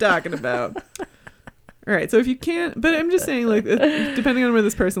know what I'm talking about. All right, so if you can't, but I'm just saying, like, depending on where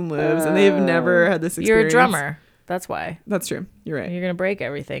this person lives, and they've never had this experience. You're a drummer. That's why. That's true. You're right. You're gonna break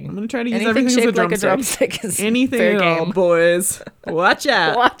everything. I'm gonna try to use Anything everything as shaped a like a drumstick. drumstick is Anything fair at all, game. boys. Watch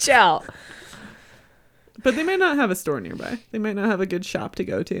out. Watch out. But they might not have a store nearby. They might not have a good shop to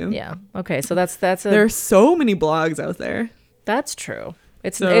go to. Yeah. Okay. So that's There are so many blogs out there. that's true.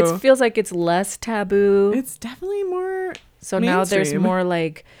 It So- feels like it's less taboo. It's definitely more. So now there's mainstream. more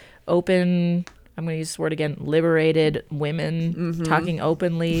like open. I'm going to use this word again. Liberated women talking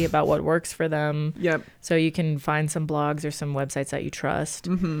openly about what works for them. Yep. So you can find some blogs or some websites that you trust.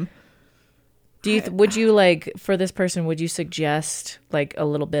 Mm-hmm. Would you like for this person? Would you suggest like a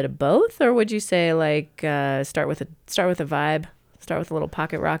little bit of both, or would you say like start with a vibe, start with a little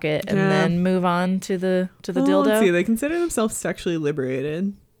pocket rocket, and then move on to the dildo? Let's see. They consider themselves sexually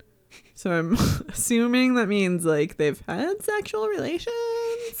liberated, so I'm assuming that means like they've had sexual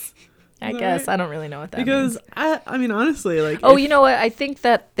relations. I guess I don't really know what that because means. I mean honestly, like You know what? I think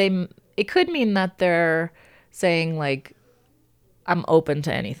that it could mean that they're saying like I'm open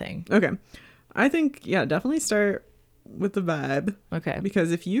to anything. Okay. I think, definitely start with the vibe. Okay.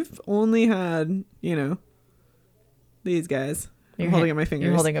 Because if you've only had, these guys, I'm holding up my fingers.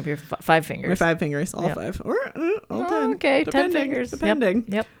 You're holding up your 5 fingers. My 5 fingers, all Yep. 5. Or all 10. Oh, okay, 10 Depending, fingers. Depending.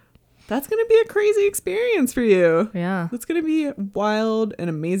 Yep. That's going to be a crazy experience for you. Yeah. That's going to be wild and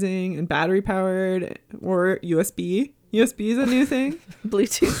amazing and battery powered or USB. USB is a new thing.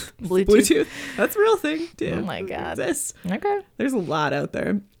 Bluetooth. That's a real thing too. Oh my God. It exists. Okay. There's a lot out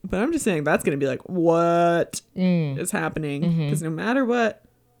there, but I'm just saying that's going to be like, what is happening? Because no matter what,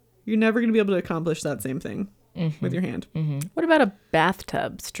 you're never going to be able to accomplish that same thing with your hand. What about a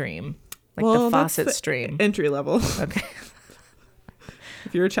bathtub stream? Like the faucet that's the stream. Entry level. Okay.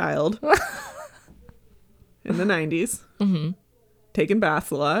 If you're a child in the 90s, taking baths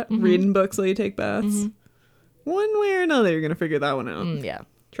a lot, reading books while you take baths, one way or another, you're going to figure that one out. Yeah.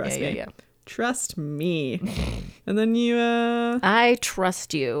 Trust me. Yeah. Trust me. And then you I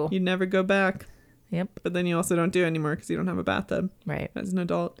trust you. you never go back. Yep. But then you also don't do it anymore because you don't have a bathtub Right. as an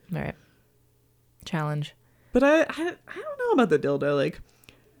adult. Right. Challenge. But I don't know about the dildo. Like,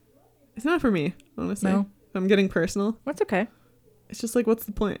 it's not for me, honestly. No. If I'm getting personal. That's okay. It's just like, what's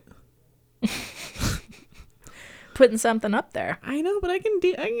the point? Putting something up there. I know, but I can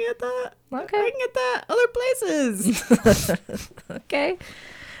get that. Okay. I can get that other places. Okay.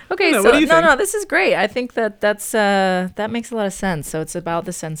 Okay, know, so what do you think? no, this is great. I think that's that makes a lot of sense. So it's about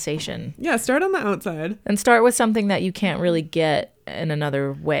the sensation. Yeah, start on the outside. And start with something that you can't really get in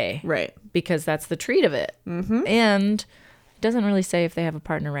another way. Right. Because that's the treat of it. And it doesn't really say if they have a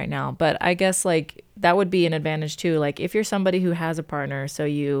partner right now, but I guess like that would be an advantage too. Like if you're somebody who has a partner, so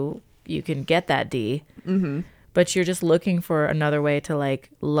you can get that D, but you're just looking for another way to like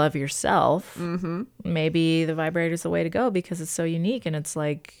love yourself. Maybe the vibrator is the way to go because it's so unique and it's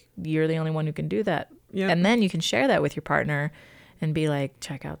like you're the only one who can do that. Yeah. And then you can share that with your partner and be like,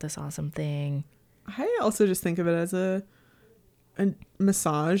 check out this awesome thing. I also just think of it as a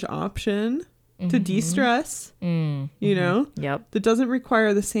massage option to de-stress, you know? Yep. That doesn't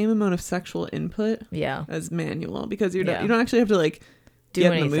require the same amount of sexual input Yeah. as manual because you Yeah. don't actually have to like Do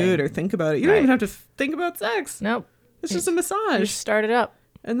get anything. in the mood or think about it. You Right. don't even have to think about sex. Nope. It's just a You massage. start it up.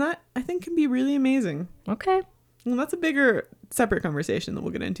 And that I think can be really amazing. Okay. And that's a bigger separate conversation that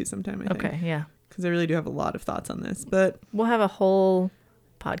we'll get into sometime, I think. Okay. Yeah. Because I really do have a lot of thoughts on this. But We'll have a whole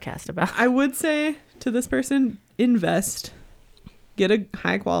podcast about I would say to this person, invest. Get a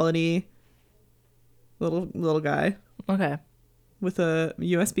high quality little guy Okay. with a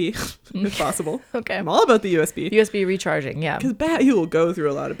USB if possible. Okay. I'm all about the USB. USB recharging. Yeah. Because he will go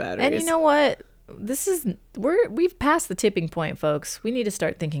through a lot of batteries. And you know what? We've passed the tipping point, folks. We need to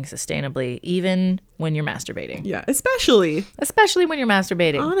start thinking sustainably, even when you're masturbating. Yeah, especially Especially when you're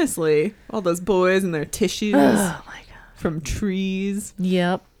masturbating. honestly, all those boys and their tissues Oh my god. from trees.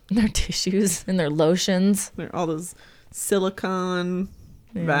 Yep. Their tissues and their lotions. They're all those Silicon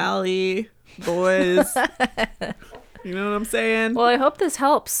Valley boys. You know what I'm saying? Well, I hope this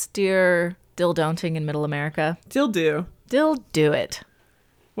helps, dear dildounting in Middle America. Still do. Still do it.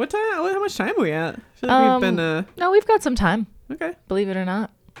 What time? How much time are we at? I feel like we've been No, we've got some time. okay. Believe it or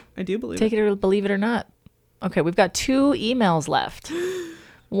not. I do believe Take it. it or believe it or not. Okay, we've got 2 emails left.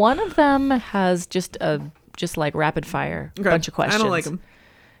 One of them has just like rapid fire Okay. bunch of questions. I don't like them.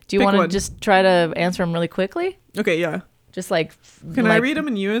 Do you Pick want to one. just try to answer them really quickly? Okay, yeah. Just like Can I like- read them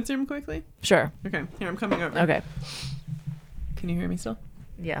and you answer them quickly? Sure. Okay. Here, I'm coming over. Okay. Can you hear me still?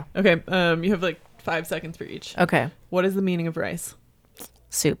 Yeah. Okay. You have like 5 seconds for each. Okay. What is the meaning of rice?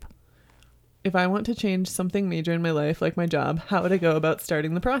 Soup. If I want to change something major in my life, like my job, how would I go about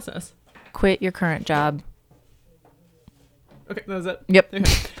starting the process? Quit your current job. Okay, that was it. Yep.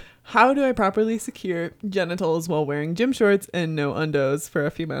 Okay. How do I properly secure genitals while wearing gym shorts and no undos for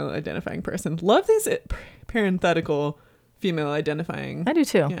a female identifying person? Love these parenthetical female identifying. I do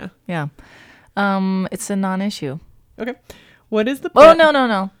too. Yeah. Yeah. It's a non-issue. Okay. What is the Oh,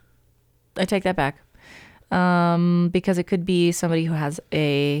 no. I take that back. Because it could be somebody who has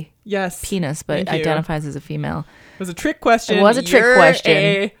a Yes. penis but Thank you. identifies as a female. It was a trick question. It was a trick You're question.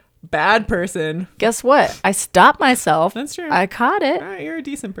 A bad person. Guess what? I stopped myself. That's true. I caught it. All right, you're a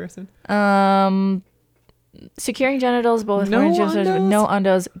decent person. Securing genitals, both No wearing gym shorts, undos? no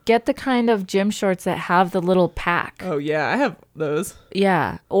undos. Get the kind of gym shorts that have the little pack. Oh yeah, I have those.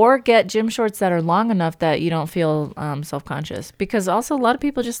 Yeah. Or get gym shorts that are long enough that you don't feel self-conscious. Because also a lot of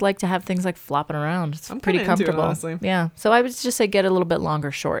people just like to have things like flopping around. It's I'm pretty kinda into it, comfortable. honestly. Yeah. So I would just say get a little bit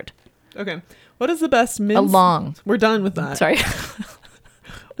longer short. Okay. What is the best mid? A long. We're done with that. Sorry.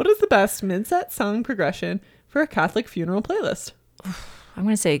 What is the best mid-set song progression for a Catholic funeral playlist? I'm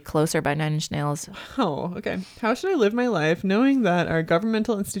going to say Closer by 9 Inch Nails. Oh, okay. How should I live my life knowing that our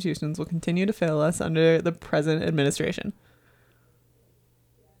governmental institutions will continue to fail us under the present administration?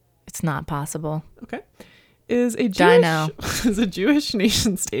 It's not possible. Okay. Is a Die now. is a Jewish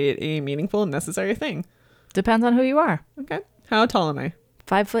nation state a meaningful and necessary thing? Depends on who you are. Okay. How tall am I?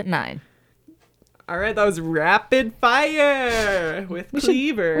 5'9". All right, that was rapid fire with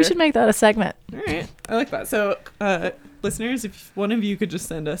Cleaver. We should make that a segment. All right, I like that. So, listeners, if one of you could just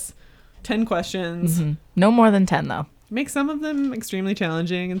send us 10 questions. Mm-hmm. No more than 10, though. Make some of them extremely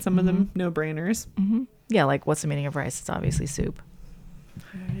challenging and some of them no-brainers. Mm-hmm. Yeah, like what's the meaning of rice? It's obviously soup.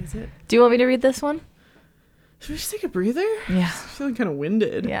 Is it? Do you want me to read this one? Should we just take a breather? Yeah. I'm feeling kind of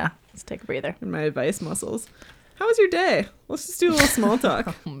winded. Yeah, let's take a breather. In my advice muscles. How was your day? Let's just do a little small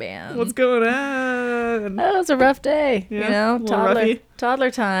talk. Oh, man. What's going on? That was a rough day. Yeah, you know, a little roughy.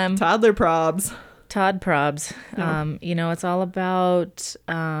 toddler time. Toddler probs. Todd probs. Yeah. You know, it's all about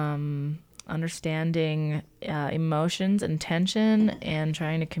understanding emotions and tension and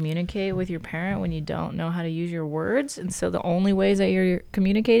trying to communicate with your parent when you don't know how to use your words. And so the only ways that you're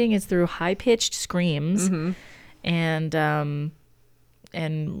communicating is through high-pitched screams and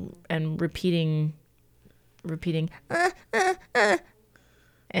repeating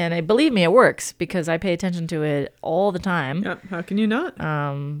and believe me, it works because I pay attention to it all the time. Yeah, how can you not?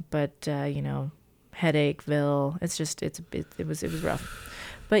 But you know, headacheville. It was rough.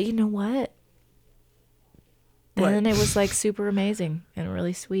 But you know what? Then it was like super amazing and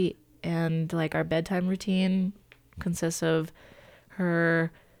really sweet. And like our bedtime routine consists of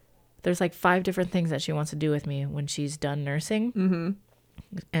her. There's like 5 different things that she wants to do with me when she's done nursing.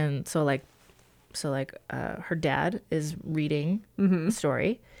 And so her dad is reading a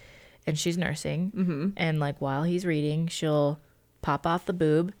story and she's nursing. And like while he's reading, she'll pop off the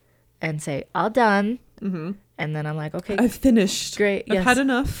boob and say, all done. And then I'm like, okay, I've finished. Great. I've had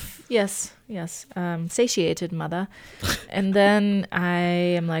enough. Yes. Satiated, mother. And then I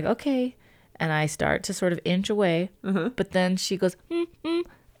am like, okay. And I start to sort of inch away. But then she goes,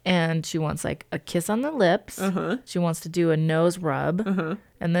 and she wants like a kiss on the lips. She wants to do a nose rub.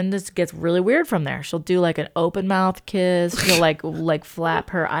 And then this gets really weird from there. She'll do like an open mouth kiss. She'll like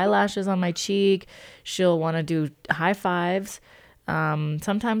flap her eyelashes on my cheek. She'll want to do high fives.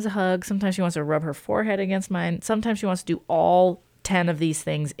 Sometimes a hug. Sometimes she wants to rub her forehead against mine. Sometimes she wants to do all 10 of these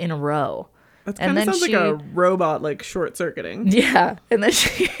things in a row. That kind of sounds like a robot, like short circuiting. Yeah. And then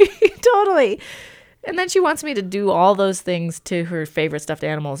she totally. And then she wants me to do all those things to her favorite stuffed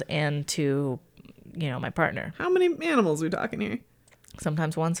animals and to, you know, my partner. How many animals are we talking here?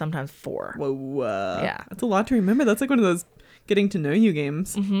 Sometimes 1, sometimes 4. Whoa. Yeah. That's a lot to remember. That's like one of those getting to know you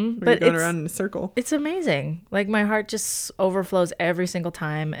games where you're going around in a circle. It's amazing. Like my heart just overflows every single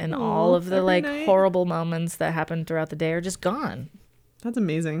time, and all of the like night. horrible moments that happen throughout the day are just gone. That's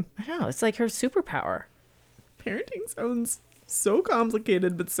amazing. I know. It's like her superpower. Parenting sounds so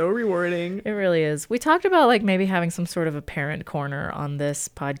complicated but so rewarding. It really is. We talked about like maybe having some sort of a parent corner on this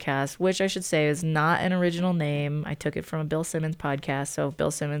podcast, which I should say is not an original name. I took it from a Bill Simmons podcast. So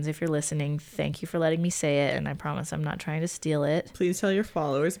Bill Simmons, if you're listening, thank you for letting me say it. And I promise I'm not trying to steal it. Please tell your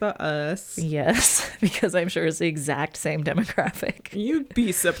followers about us. Yes, because I'm sure it's the exact same demographic. You'd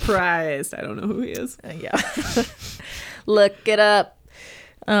be surprised. I don't know who he is. Yeah. Look it up.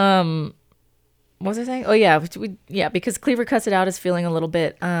 What was I saying? Oh, yeah. Because Cleaver Cuts It Out is feeling a little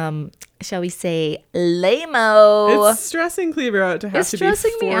bit, shall we say, lame-o. It's stressing Cleaver out to have to be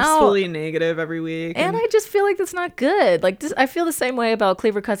forcefully negative every week. And I just feel like that's not good. Like, I feel the same way about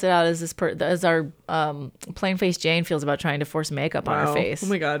Cleaver Cuts It Out as our plain-faced Jane feels about trying to force makeup on her face. Oh,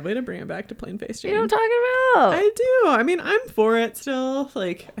 my God. Way to bring it back to plain-faced Jane. You know what I'm talking about? I do. I mean, I'm for it still.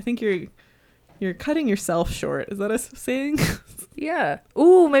 Like, I think you're cutting yourself short. Is that a saying? Yeah.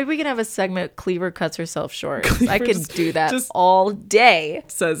 Ooh, maybe we can have a segment, Cleaver Cuts Herself Short. I could do that just all day.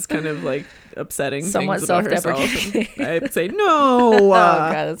 Says kind of like upsetting Somewhat things about self-deprecating. herself. I'd say no. Oh,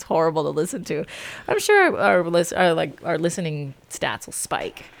 God, that's horrible to listen to. I'm sure our listening stats will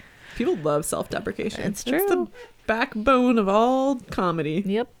spike. People love self-deprecation. It's true. It's the backbone of all comedy.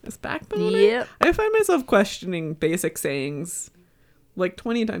 Yep. It's backbone. Yep. I find myself questioning basic sayings like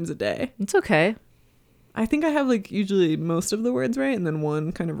 20 times a day. It's okay. I think I have like usually most of the words right and then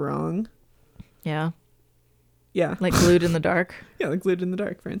one kind of wrong. Yeah. Yeah. Like Glued in the Dark. Yeah, like Glued in the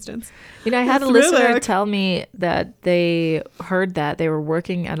Dark, for instance. You know, I had a listener tell me that they heard that they were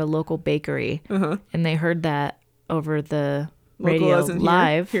working at a local bakery and they heard that over the radio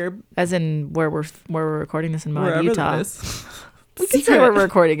live, here, as in where we're recording this in Moab, Utah. That is. We can say we're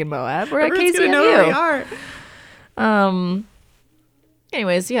recording in Moab. We're at KCMU. Know where we are.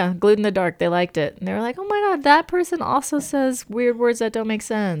 Anyways, yeah, Glued in the Dark. They liked it. And they were like, oh my God, that person also says weird words that don't make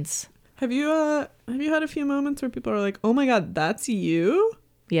sense. Have you had a few moments where people are like, oh my God, that's you?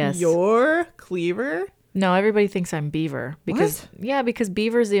 Yes. You're Cleaver? No, everybody thinks I'm Beaver. Because what? Because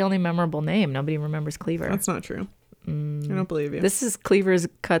Beaver's the only memorable name. Nobody remembers Cleaver. That's not true. I don't believe you. This is Cleaver's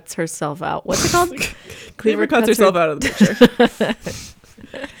Cuts Herself Out. What's it called? Cleaver cuts herself out of the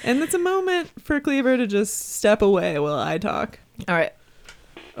picture. And it's a moment for Cleaver to just step away while I talk. All right.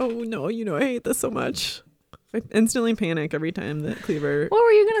 Oh, no, I hate this so much. I instantly panic every time that Cleaver... What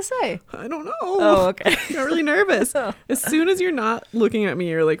were you going to say? I don't know. Oh, okay. I got really nervous. Oh. As soon as you're not looking at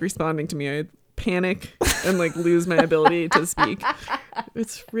me or like responding to me, I panic and like lose my ability to speak.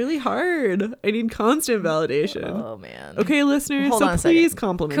 It's really hard. I need constant validation. Oh, man. Okay, listeners, Hold on a please second.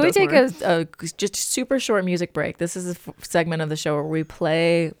 compliment Could we us take more. a just super short music break? This is a segment of the show where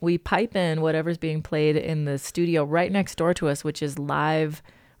we pipe in whatever's being played in the studio right next door to us, which is live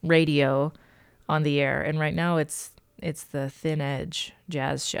radio on the air. And right now it's the Thin Edge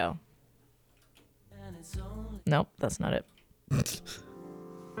Jazz Show. Nope, that's not it.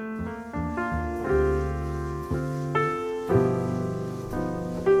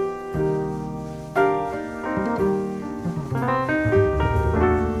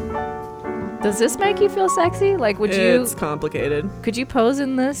 Does this make you feel sexy? Like, It's complicated. Could you pose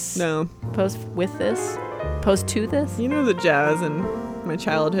in this? No. Pose with this? Pose to this? You know, the jazz and my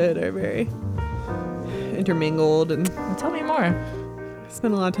childhood are very intermingled, and Well, tell me more. I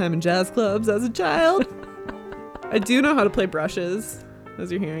spent a lot of time in jazz clubs as a child. I do know how to play brushes,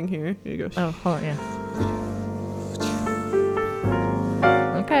 as you're hearing here. Here you go. Oh, hold on, yeah.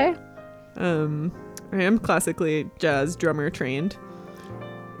 Okay. I am classically jazz drummer trained.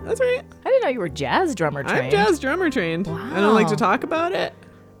 That's right. I didn't know you were jazz drummer trained. I'm jazz drummer trained. I don't like to talk about it.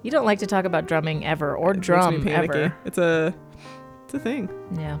 You don't like to talk about drumming ever, or It makes drum me panicky. ever. It's a thing.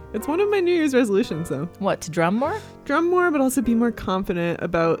 Yeah. It's one of my New Year's resolutions, though. What, to drum more? Drum more, but also be more confident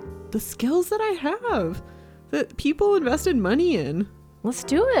about the skills that I have, that people invested money in, Let's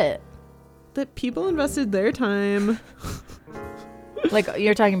do it. that people invested their time. Like,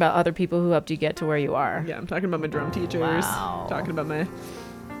 you're talking about other people who helped you get to where you are. Yeah, I'm talking about my drum teachers. Wow. Talking about my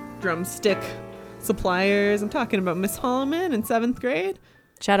drumstick suppliers. I'm talking about Miss Holloman in 7th grade.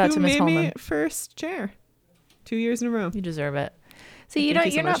 Shout out to Miss Who made Holman. me first chair 2 years in a row. You deserve it. See, Thank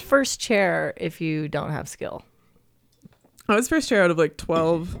you so you're not much. first chair if you don't have skill. I was first chair out of like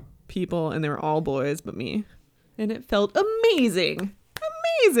 12 people, and they were all boys but me. And it felt amazing.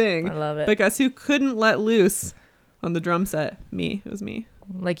 Amazing. I love it. But guess who couldn't let loose on the drum set? Me. It was me.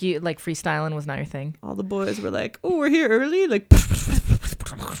 Like freestyling was not your thing. All the boys were like, oh, we're here early. Like,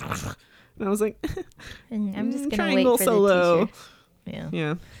 and I was like, I'm just gonna triangle wait for solo. the teacher. Yeah,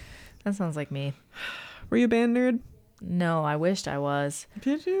 Yeah. that sounds like me. Were you a band nerd? No, I wished I was.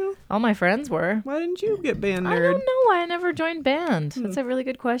 Did you? All my friends were. Why didn't you get band I nerd? don't know why I never joined band. That's a really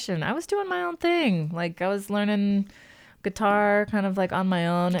good question. I was doing my own thing. Like, I was learning guitar kind of like on my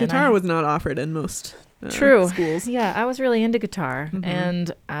own. Guitar was not offered in most True. schools. Yeah, I was really into guitar, Mhm.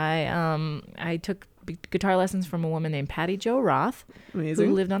 and I took guitar lessons from a woman named Patty Jo Roth, Amazing.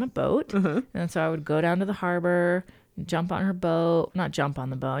 who lived on a boat. Uh-huh. And so I would go down to the harbor, jump on her boat, not jump on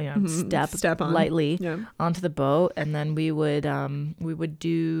the boat, step on. lightly Yeah. onto the boat, and then we would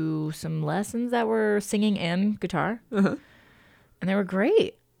do some lessons that were singing and guitar, Uh-huh. and they were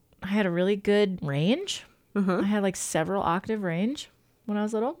great. I had a really good range. Uh-huh. I had like several octave range when I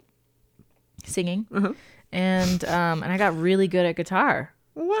was little, singing, Uh-huh. and I got really good at guitar.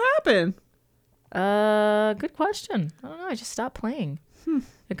 What happened? Good question. I don't know. I just stopped playing.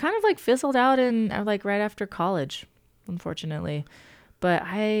 It kind of like fizzled out in like right after college, unfortunately. But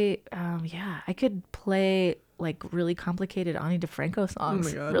I could play like really complicated Ani DeFranco songs Oh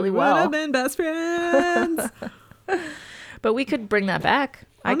my God. really We well. would have been best friends. But we could bring that back.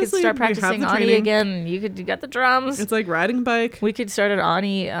 I Honestly, could start we have practicing the Ani training. again. You got the drums. It's like riding a bike. We could start an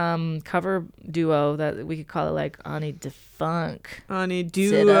Ani cover duo that we could call it like Ani DeFunk. Ani Sit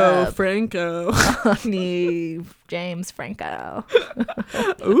Duo up. Franco. Ani James Franco.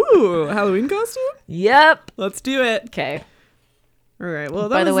 Ooh, Halloween costume? Yep. Let's do it. Okay. All right. Well,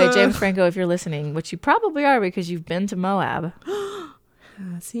 that By the was, way, James Franco, if you're listening, which you probably are because you've been to Moab.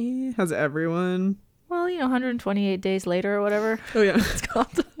 See, has everyone? Well, 128 days later or whatever Oh yeah, it's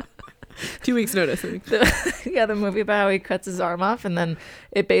called. 2 weeks notice. I think. The movie about how he cuts his arm off, and then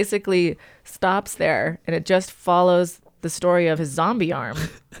it basically stops there, and it just follows the story of his zombie arm.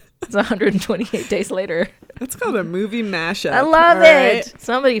 It's 128 days later. That's called a movie mashup. I love All it. right.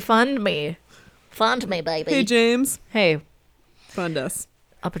 Somebody fund me. Fund me, baby. Hey James, Hey, fund us.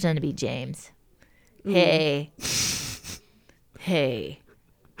 I'll pretend to be James. Hey. Hey.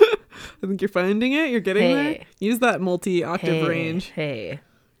 I think you're finding it. You're getting Hey. there. Use that multi-octave range. Hey,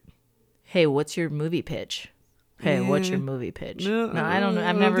 what's your movie pitch? Hey, what's your Yeah. movie pitch? No, I don't know. I've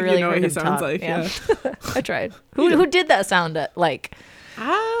I don't never think really you know heard what he him sounds talk. like, yeah. I tried. Who did that sound like?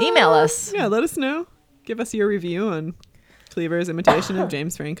 Email us. Yeah, let us know. Give us your review on Cleaver's imitation of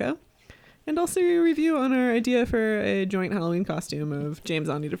James Franco. And also your review on our idea for a joint Halloween costume of James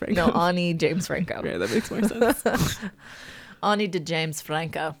Ani DeFranco. No, Ani James Franco. Okay, that makes more sense. Ani to James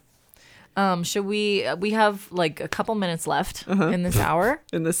Franco. Should we have like a couple minutes left in this hour?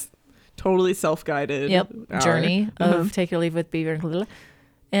 In this totally self-guided hour. Journey of Take or Leave with Beaver and Kalila.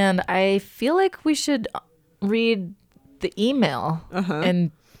 And I feel like we should read the email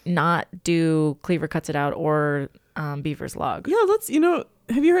and not do Cleaver Cuts It Out or Beaver's Log. Yeah, let's,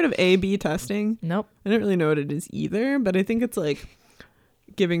 have you heard of A/B testing? Nope. I don't really know what it is either, but I think it's like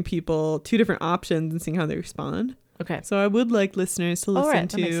giving people two different options and seeing how they respond. Okay. So I would like listeners to listen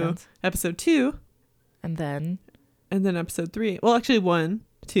to episode 2. And then episode 3. Well, actually 1,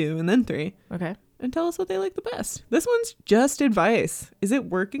 2, and then 3. Okay. And tell us what they like the best. This one's just advice. Is it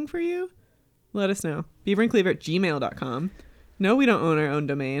working for you? Let us know. beaverandcleaver@gmail.com. No, we don't own our own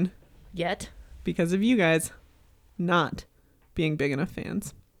domain. Yet. Because of you guys not being big enough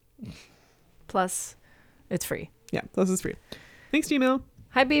fans. Plus, it's free. Yeah, plus it's free. Thanks, Gmail.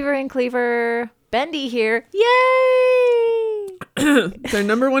 Hi, Beaver and Cleaver. Bendy here. Yay! Their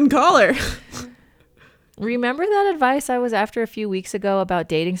number one caller. Remember that advice I was after a few weeks ago about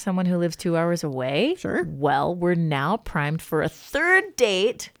dating someone who lives 2 hours away? Sure. Well, we're now primed for a third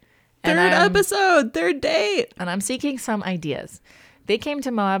date. Third date. And I'm seeking some ideas. They came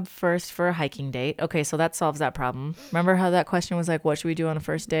to Moab first for a hiking date. Okay, so that solves that problem. Remember how that question was like, what should we do on a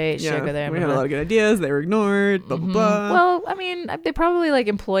first date? Should I go there? We had a lot of good ideas. They were ignored. Blah, blah, blah. Well, I mean, they probably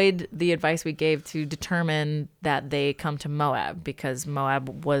employed the advice we gave to determine that they come to Moab because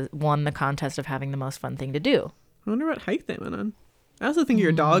Moab won the contest of having the most fun thing to do. I wonder what hike they went on. I also think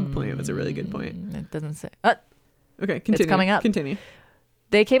your dog point was a really good point. It doesn't say. Okay, continue. It's coming up. Continue.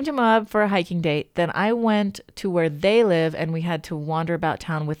 They came to Moab for a hiking date. Then I went to where they live and we had to wander about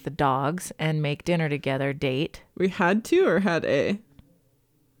town with the dogs and make dinner together. Date. We had to or had a?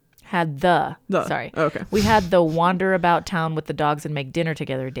 Had the. Sorry. Oh, okay. We had the wander about town with the dogs and make dinner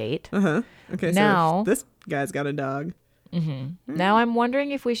together date. Okay, now, so this guy's got a dog. Now I'm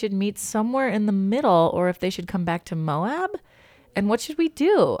wondering if we should meet somewhere in the middle or if they should come back to Moab. And what should we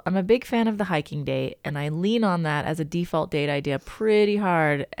do? I'm a big fan of the hiking date, and I lean on that as a default date idea pretty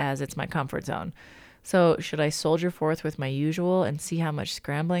hard as it's my comfort zone. So should I soldier forth with my usual and see how much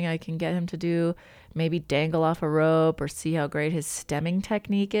scrambling I can get him to do? Maybe dangle off a rope or see how great his stemming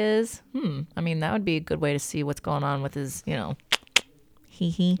technique is? I mean, that would be a good way to see what's going on with his,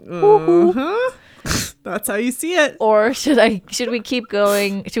 hee. That's how you see it. Or should we keep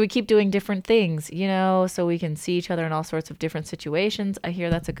going? Should we keep doing different things, so we can see each other in all sorts of different situations? I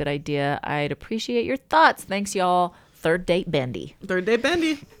hear that's a good idea. I'd appreciate your thoughts. Thanks, y'all. Third date Bendy.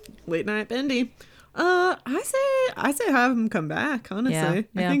 Late night Bendy. I say have him come back, honestly.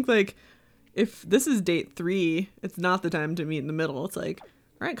 Yeah. I think if this is date 3, it's not the time to meet in the middle. It's like,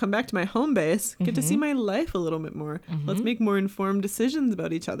 all right, come back to my home base, get to see my life a little bit more. Let's make more informed decisions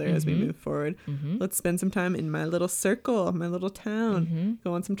about each other as we move forward. Let's spend some time in my little circle, my little town,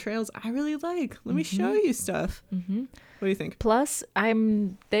 go on some trails I really like. Let me show you stuff. What do you think? Plus,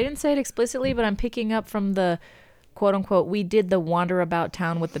 they didn't say it explicitly, but I'm picking up from the quote unquote, we did the wander about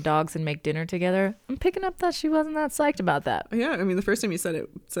town with the dogs and make dinner together. I'm picking up that she wasn't that psyched about that. Yeah, I mean, the first time you said it,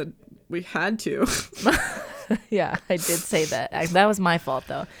 said we had to. Yeah, I did say that. That was my fault,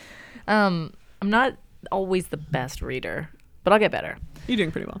 though. I'm not always the best reader, but I'll get better. You're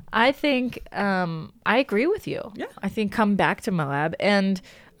doing pretty well. I think I agree with you. Yeah. I think come back to Moab, and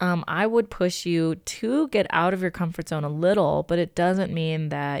I would push you to get out of your comfort zone a little, but it doesn't mean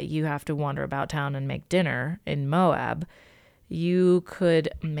that you have to wander about town and make dinner in Moab. You could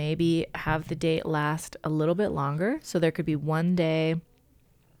maybe have the date last a little bit longer. So there could be one day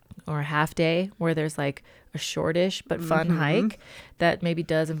or a half day where there's a shortish but fun hike that maybe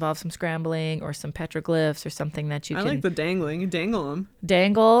does involve some scrambling or some petroglyphs or something that you can... I like the dangling. Dangle them.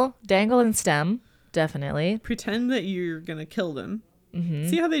 Dangle and stem, definitely. Pretend that you're going to kill them.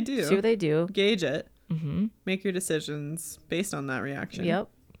 See how they do. See what they do. Gauge it. Make your decisions based on that reaction.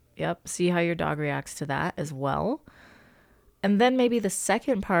 Yep. See how your dog reacts to that as well. And then maybe the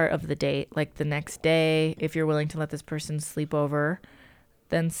second part of the date, like the next day, if you're willing to let this person sleep over...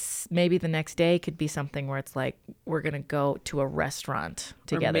 then maybe the next day could be something where it's like, we're going to go to a restaurant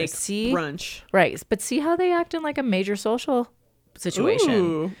together. Or make brunch. Right. But see how they act in a major social situation.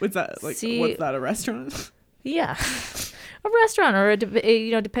 Ooh. What's that? What's that, a restaurant? Yeah. A restaurant or,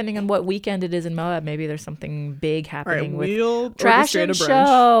 depending on what weekend it is in Moab, maybe there's something big happening with trash and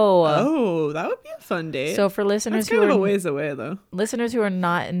show. Oh, that would be a fun date. So for listeners That's kind of a ways away, though. Listeners who are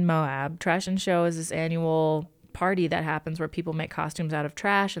not in Moab, Trash and Show is this annual party that happens where people make costumes out of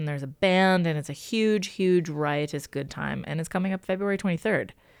trash and there's a band and it's a huge riotous good time, and it's coming up February 23rd.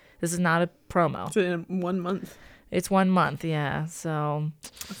 This is not a promo. It's in 1 month. It's 1 month, yeah. So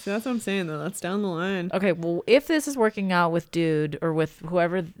that's what I'm saying, though. That's down the line. Okay, well, if this is working out with dude or with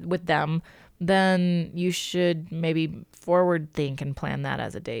whoever, with them, then you should maybe forward think and plan that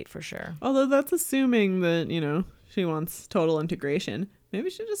as a date for sure. Although that's assuming that, she wants total integration. Maybe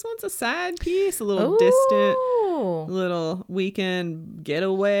she just wants a side piece, a little distant, little weekend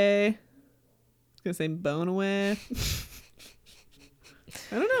getaway. I was going to say bone away.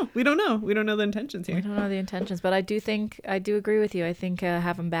 I don't know. We don't know. We don't know the intentions here. We don't know the intentions, but I do agree with you. I think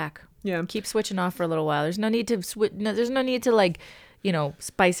have him back. Yeah. Keep switching off for a little while. There's no need to there's no need to like,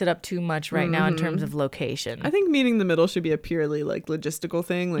 spice it up too much right now in terms of location. I think meeting the middle should be a purely like logistical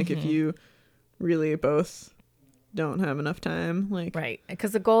thing. Like if you really both don't have enough time, like right,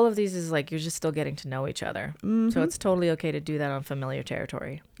 because the goal of these is like you're just still getting to know each other. So it's totally okay to do that on familiar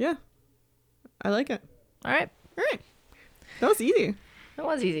territory. Yeah, I like it. All right. That was easy. That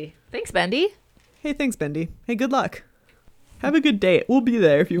was easy. Thanks, Bendy. Hey, thanks, Bendy. Hey, good luck. Have a good date. We'll be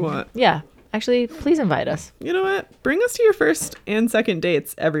there if you want. Yeah. Actually, please invite us. You know what? Bring us to your first and second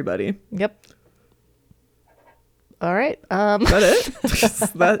dates, everybody. Yep. All right. Is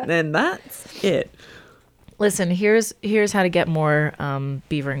that it? And that's it. Listen, here's how to get more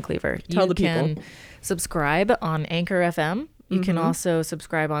Beaver and Cleaver. Tell the people. You can subscribe on Anchor FM. You can also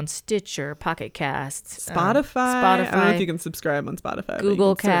subscribe on Stitcher, Pocket Casts, Spotify. I don't know if you can subscribe on Spotify.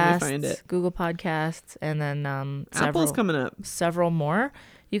 Google but you can Casts, find it. Google Podcasts, and then Apple's coming up. Several more.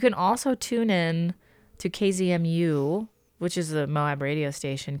 You can also tune in to KZMU, which is the Moab radio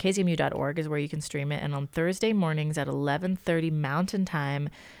station. KZMU.org is where you can stream it. And on Thursday mornings at 11:30 Mountain Time,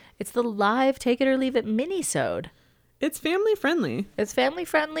 it's the live Take It or Leave It mini-sode. It's family friendly. It's family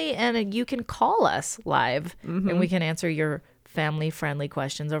friendly, and you can call us live, and we can answer your family friendly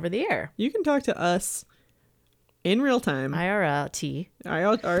questions over the air. You can talk to us in real time. IRT.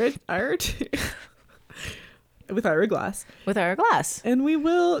 With Ira Glass. With Ira Glass. And we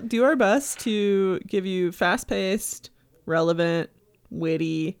will do our best to give you fast-paced, relevant,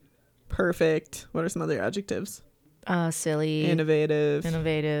 witty, perfect. What are some other adjectives? Silly. Innovative.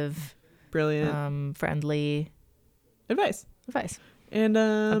 Brilliant. Friendly. Advice. And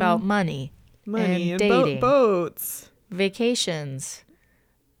about money and dating. Boats. Vacations.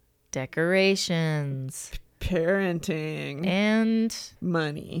 Decorations. Parenting. And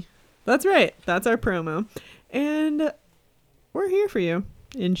money. That's right. That's our promo. And we're here for you,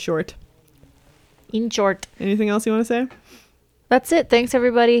 in short. Anything else you want to say? That's it. Thanks,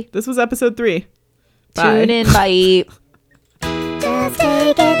 everybody. This was episode 3. Bye. Tune in. Bye. Just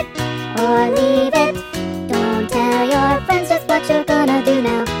take it or leave it. Don't tell your friends just what you're gonna do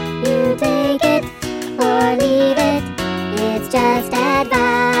now. You take it or leave it. It's just advice.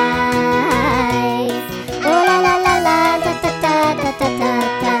 Oh la la la la da da da da da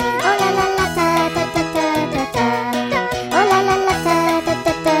da. Oh la la la da da da da da da. Oh la la la da da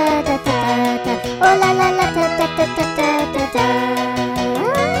da da da da. Oh la la.